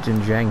siege in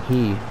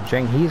Jianghe?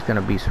 Jianghe's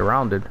gonna be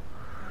surrounded.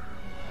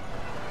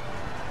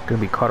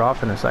 Gonna be cut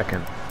off in a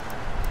second.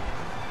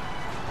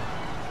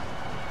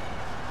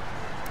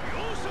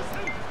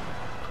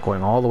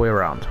 Going all the way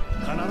around.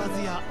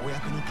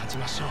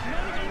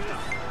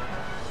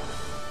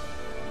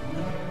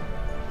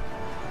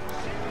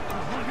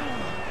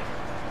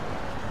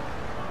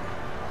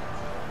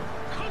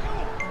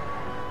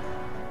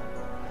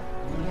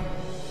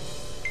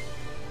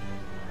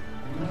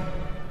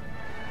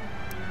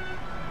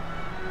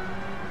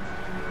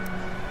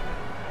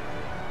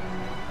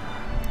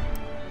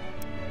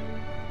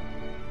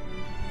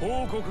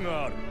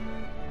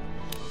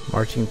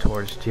 Marching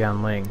towards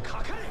Jianling.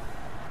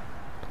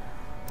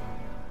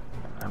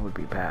 That would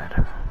be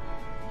bad.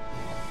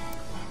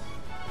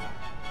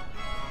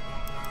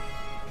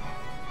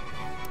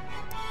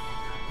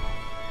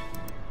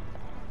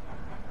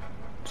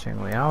 Cheng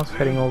Liao's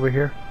heading over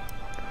here.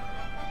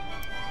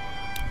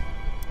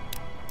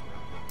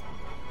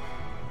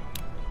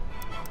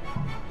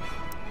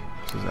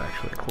 This is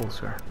actually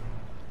closer.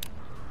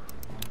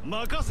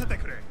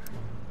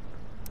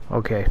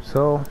 Okay,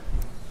 so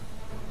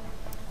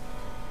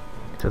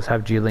just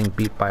have Jiling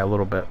beat by a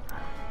little bit.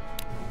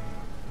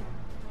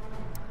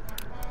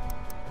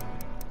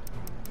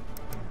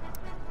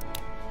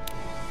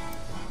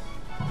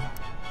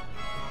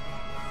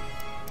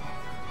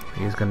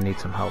 He's gonna need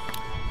some help.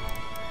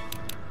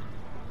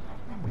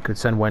 We could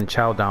send Wen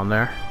Chao down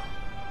there.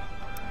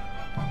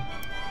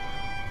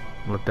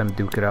 Let them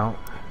duke it out.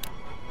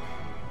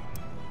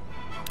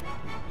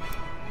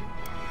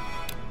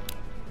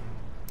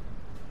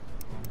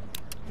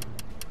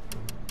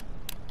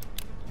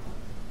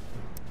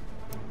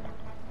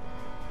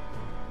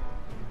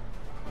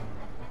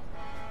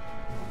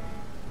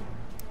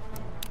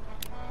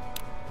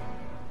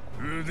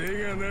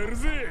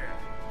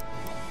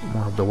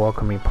 We'll have the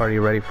welcoming party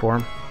ready for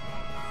him.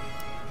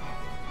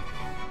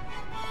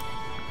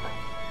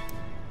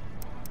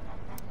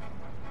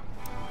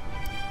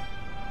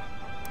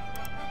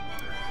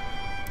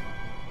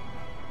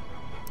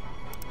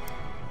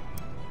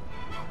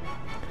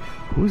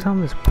 Who's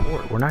on this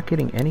port? We're not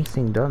getting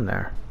anything done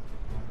there.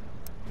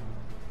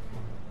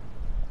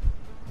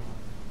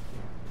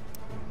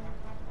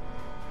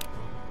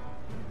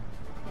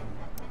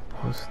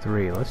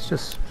 +3. Let's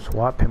just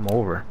swap him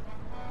over.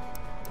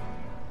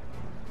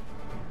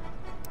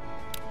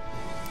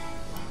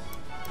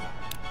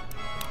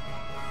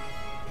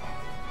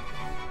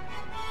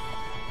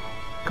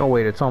 Oh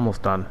wait, it's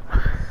almost done.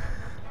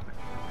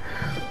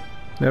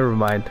 Never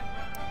mind.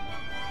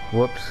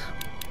 Whoops.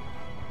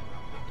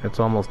 It's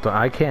almost done.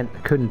 I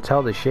couldn't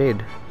tell the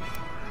shade.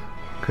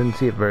 Couldn't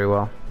see it very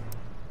well.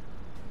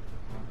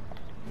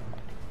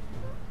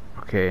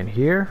 Okay, and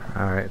here?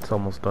 Alright, it's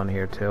almost done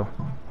here too.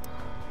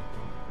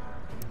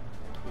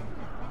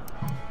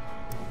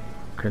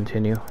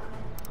 Continue.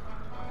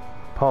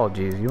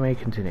 Apologies, you may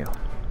continue.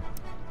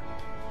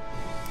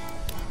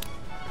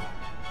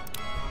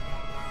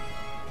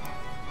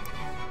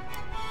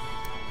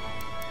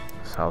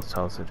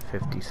 South's at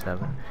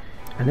 57.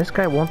 And this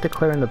guy won't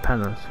declare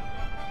independence.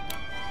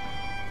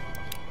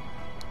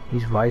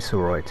 He's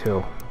Viceroy too.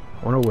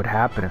 I wonder what would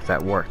happen if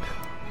that worked.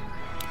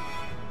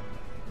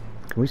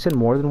 Can we send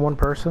more than one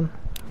person?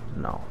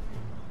 No.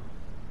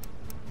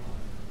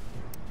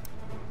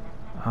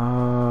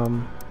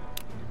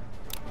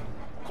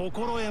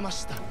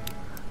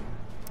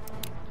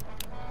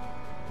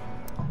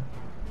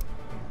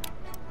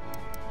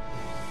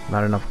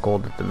 Not enough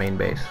gold at the main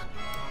base.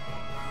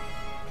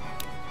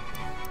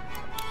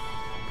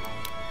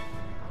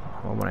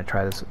 I want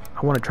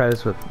to try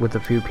this with a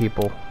few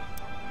people.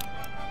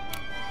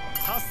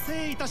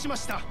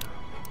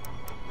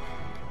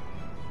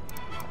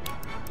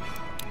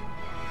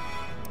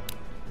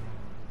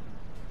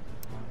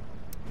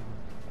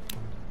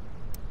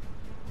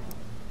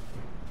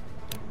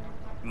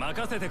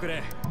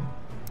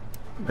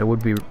 It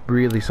would be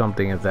really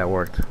something if that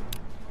worked.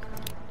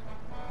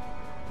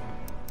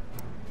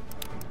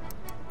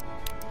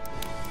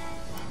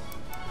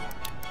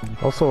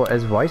 Also,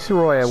 as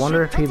Viceroy, I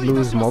wonder if he'd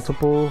lose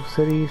multiple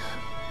cities.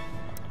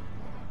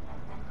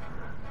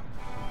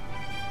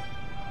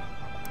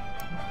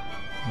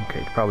 Okay,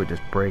 he's probably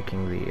just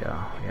breaking the,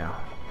 yeah.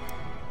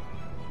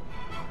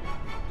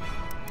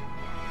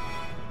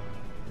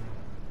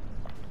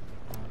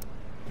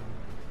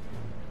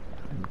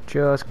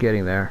 Just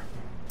getting there.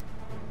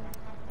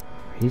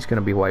 he's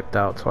gonna be wiped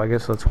out. So I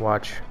guess let's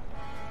watch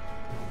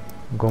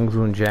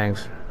Gongsun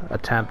Zhang's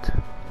attempt.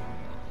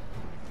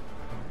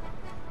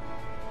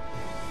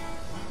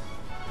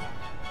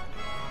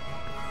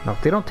 Now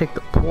if they don't take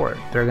the port,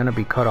 they're gonna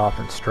be cut off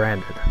and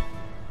stranded.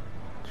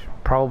 It's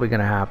probably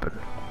gonna happen.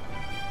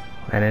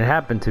 And it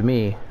happened to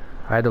me.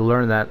 I had to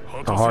learn that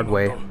the hard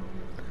way.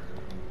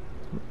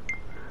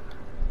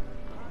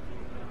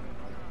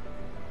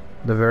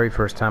 The very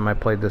first time I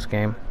played this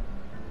game.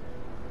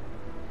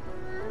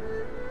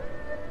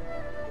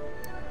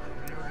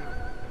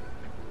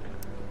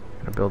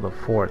 Gonna build a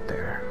fort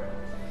there.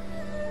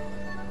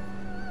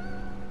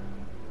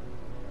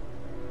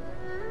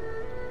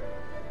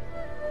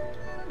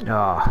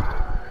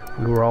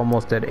 We were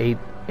almost at eight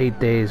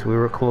days. We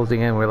were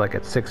closing in. We were like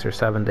at 6 or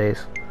 7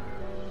 days.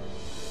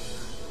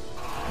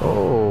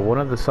 Oh, one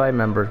of the side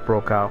members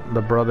broke out.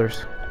 The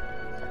brothers.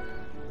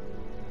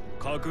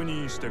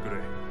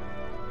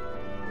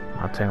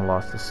 Matang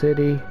lost the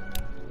city.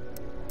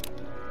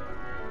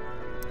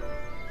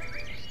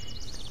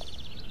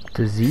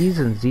 Disease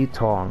and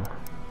Zitong.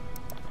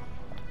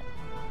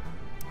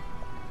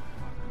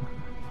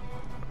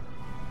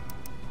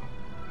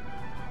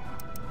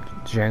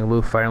 Zhang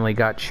Lu finally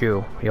got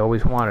Chu. He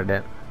always wanted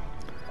it.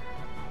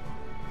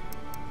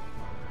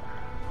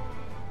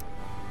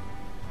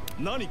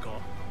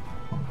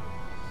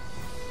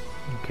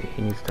 Okay,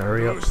 he needs to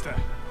hurry up.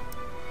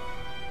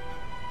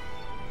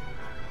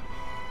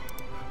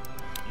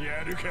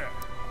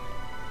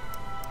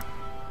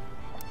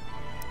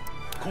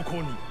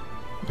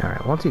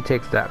 Alright, once he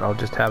takes that, I'll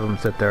just have him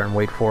sit there and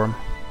wait for him.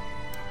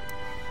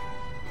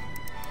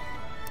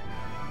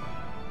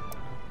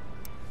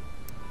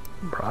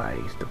 Right,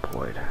 he's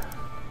deployed.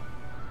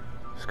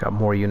 He's got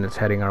more units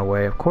heading our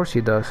way. Of course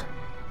he does.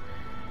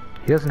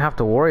 He doesn't have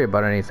to worry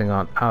about anything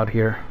out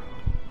here.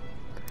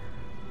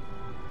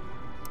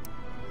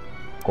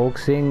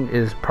 Oxing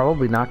is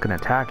probably not going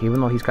to attack,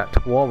 even though he's got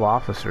 12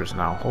 officers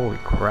now. Holy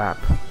crap.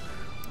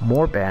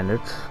 More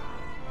bandits.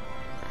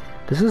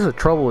 This is a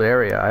troubled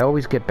area. I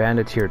always get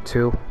bandits here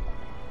too.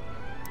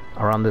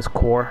 Around this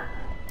core.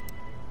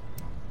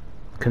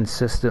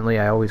 Consistently,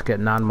 I always get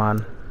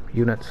Nanman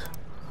units.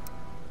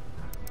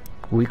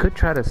 We could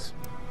try to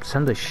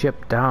send a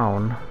ship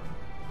down.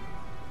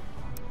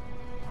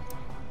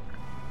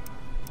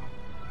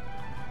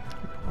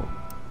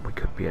 We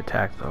could be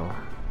attacked though.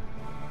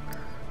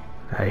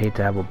 I hate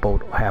to have a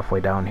boat halfway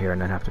down here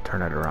and then have to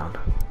turn it around.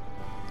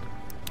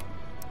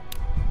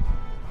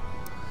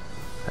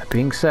 That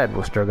being said,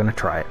 we're still gonna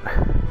try it.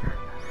 We're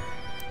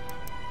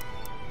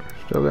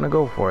still gonna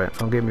go for it,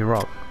 don't get me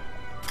wrong.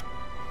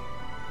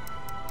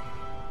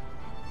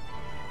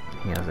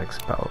 He has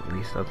expel, at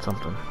least that's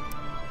something.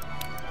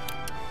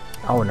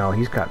 Oh no,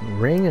 he's got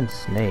ring and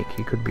snake.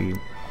 He could be...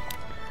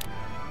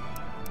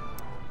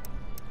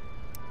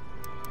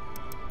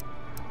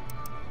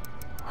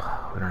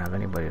 We don't have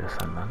anybody to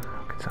send then.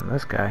 We could send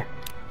this guy.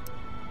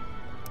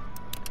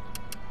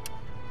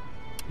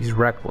 He's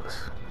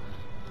reckless.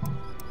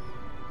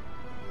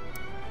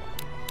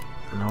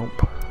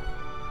 Nope.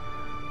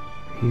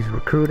 He's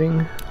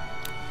recruiting.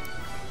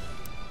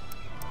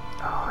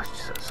 Oh,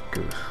 it's just a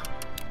goose.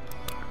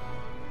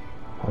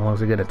 How long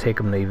is it gonna take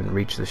him to even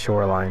reach the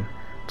shoreline?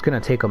 It's gonna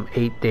take him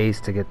 8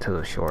 days to get to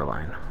the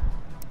shoreline.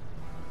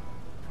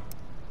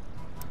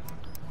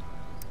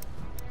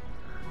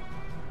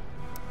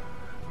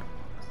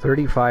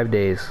 $35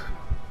 days.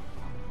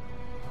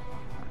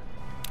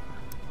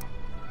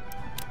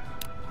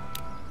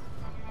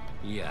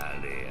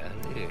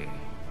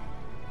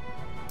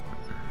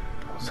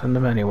 I'll send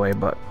them anyway,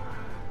 but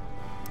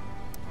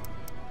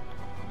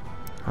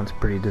that's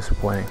pretty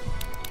disappointing.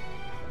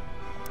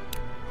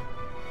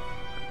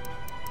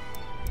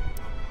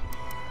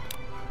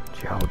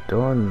 Jiao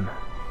Dun.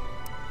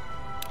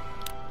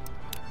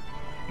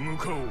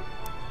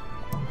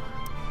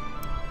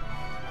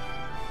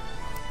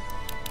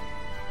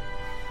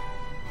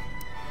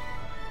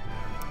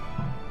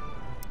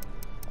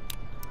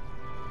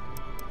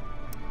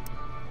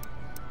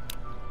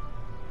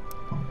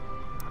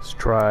 Let's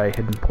try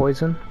Hidden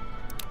Poison.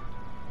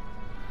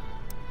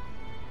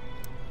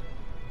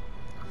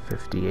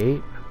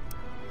 58.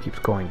 Keeps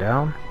going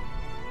down.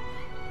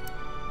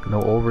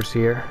 No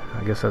overseer.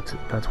 I guess that's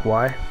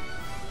why.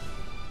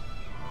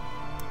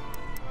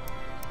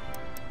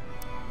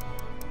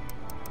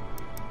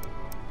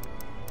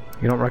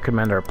 You don't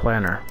recommend our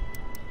planner.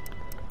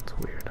 It's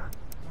weird.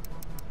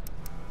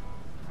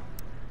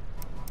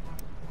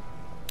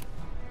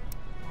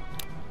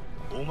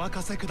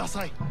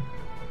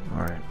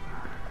 Alright.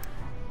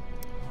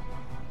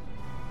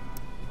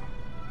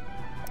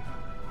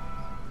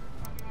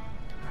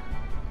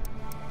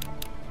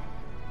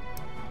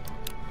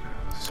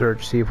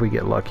 Search, see if we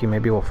get lucky.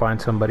 Maybe we'll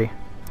find somebody.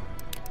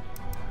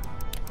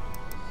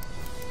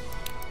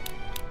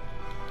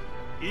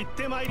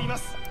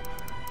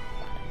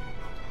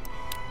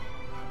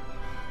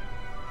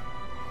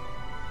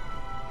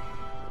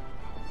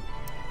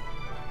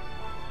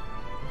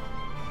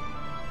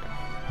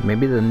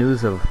 Maybe the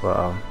news of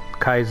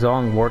Kai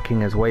Zong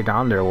working his way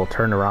down there will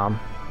turn around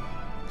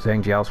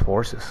Zhang Jiao's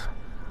forces.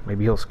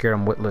 Maybe he'll scare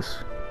him witless.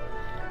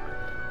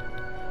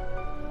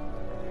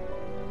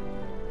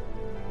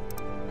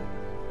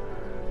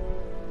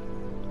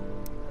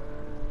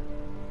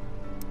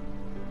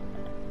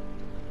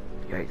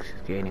 Yikes,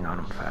 he's gaining on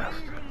him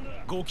fast.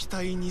 ご期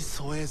待に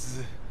添え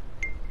ず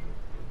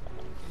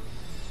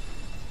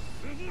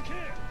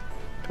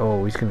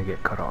Oh, he's gonna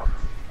get cut off.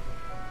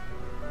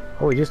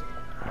 Oh, he just...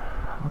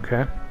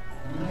 Okay.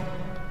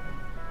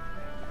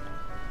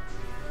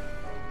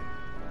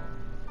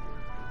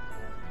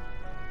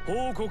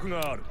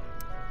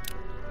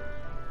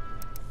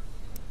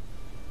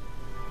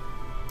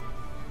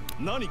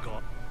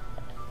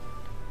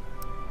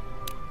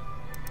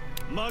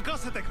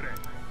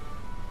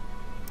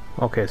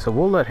 Okay, so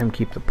we'll let him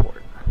keep the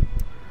port.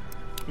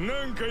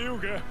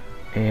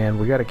 And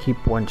we gotta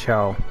keep Wen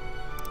Chao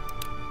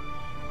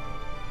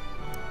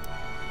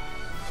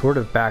sort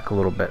of back a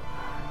little bit.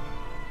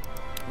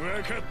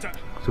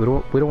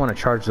 So we don't want to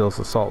charge those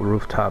assault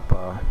rooftop,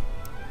 what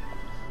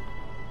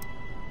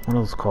are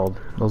those called?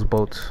 Those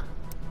boats.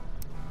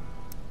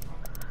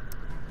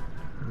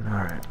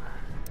 Alright.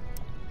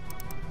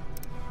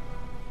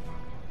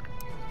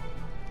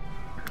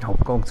 I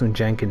hope Gong Sun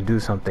Zheng can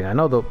do something. I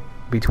know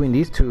between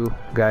these two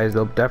guys,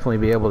 they'll definitely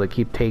be able to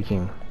keep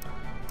taking,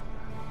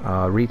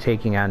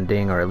 retaking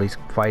Anding, or at least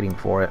fighting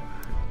for it.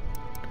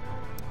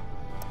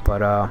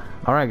 But,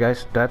 alright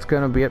guys, that's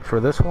gonna be it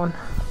for this one.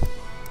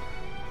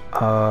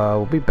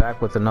 We'll be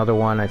back with another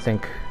one, I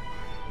think,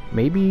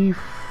 maybe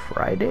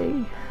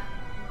Friday?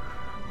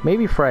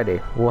 Maybe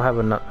Friday. We'll have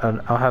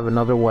I'll have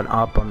another one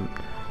up. I'm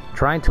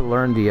trying to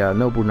learn the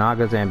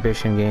Nobunaga's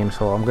Ambition game,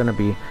 so I'm gonna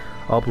be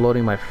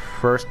uploading my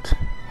first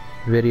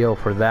video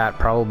for that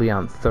probably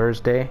on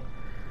Thursday.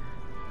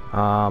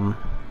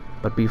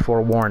 But be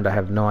forewarned, I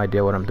have no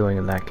idea what I'm doing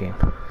in that game,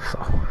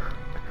 so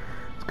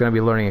it's gonna be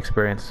a learning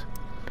experience.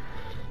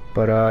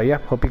 But yeah,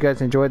 hope you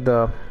guys enjoyed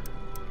the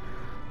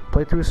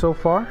playthrough so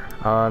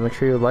far. Make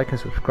sure you like and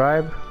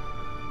subscribe.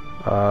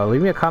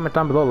 Leave me a comment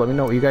down below. Let me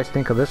know what you guys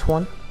think of this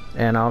one,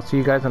 and I'll see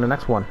you guys on the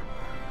next one.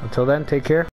 Until then, take care.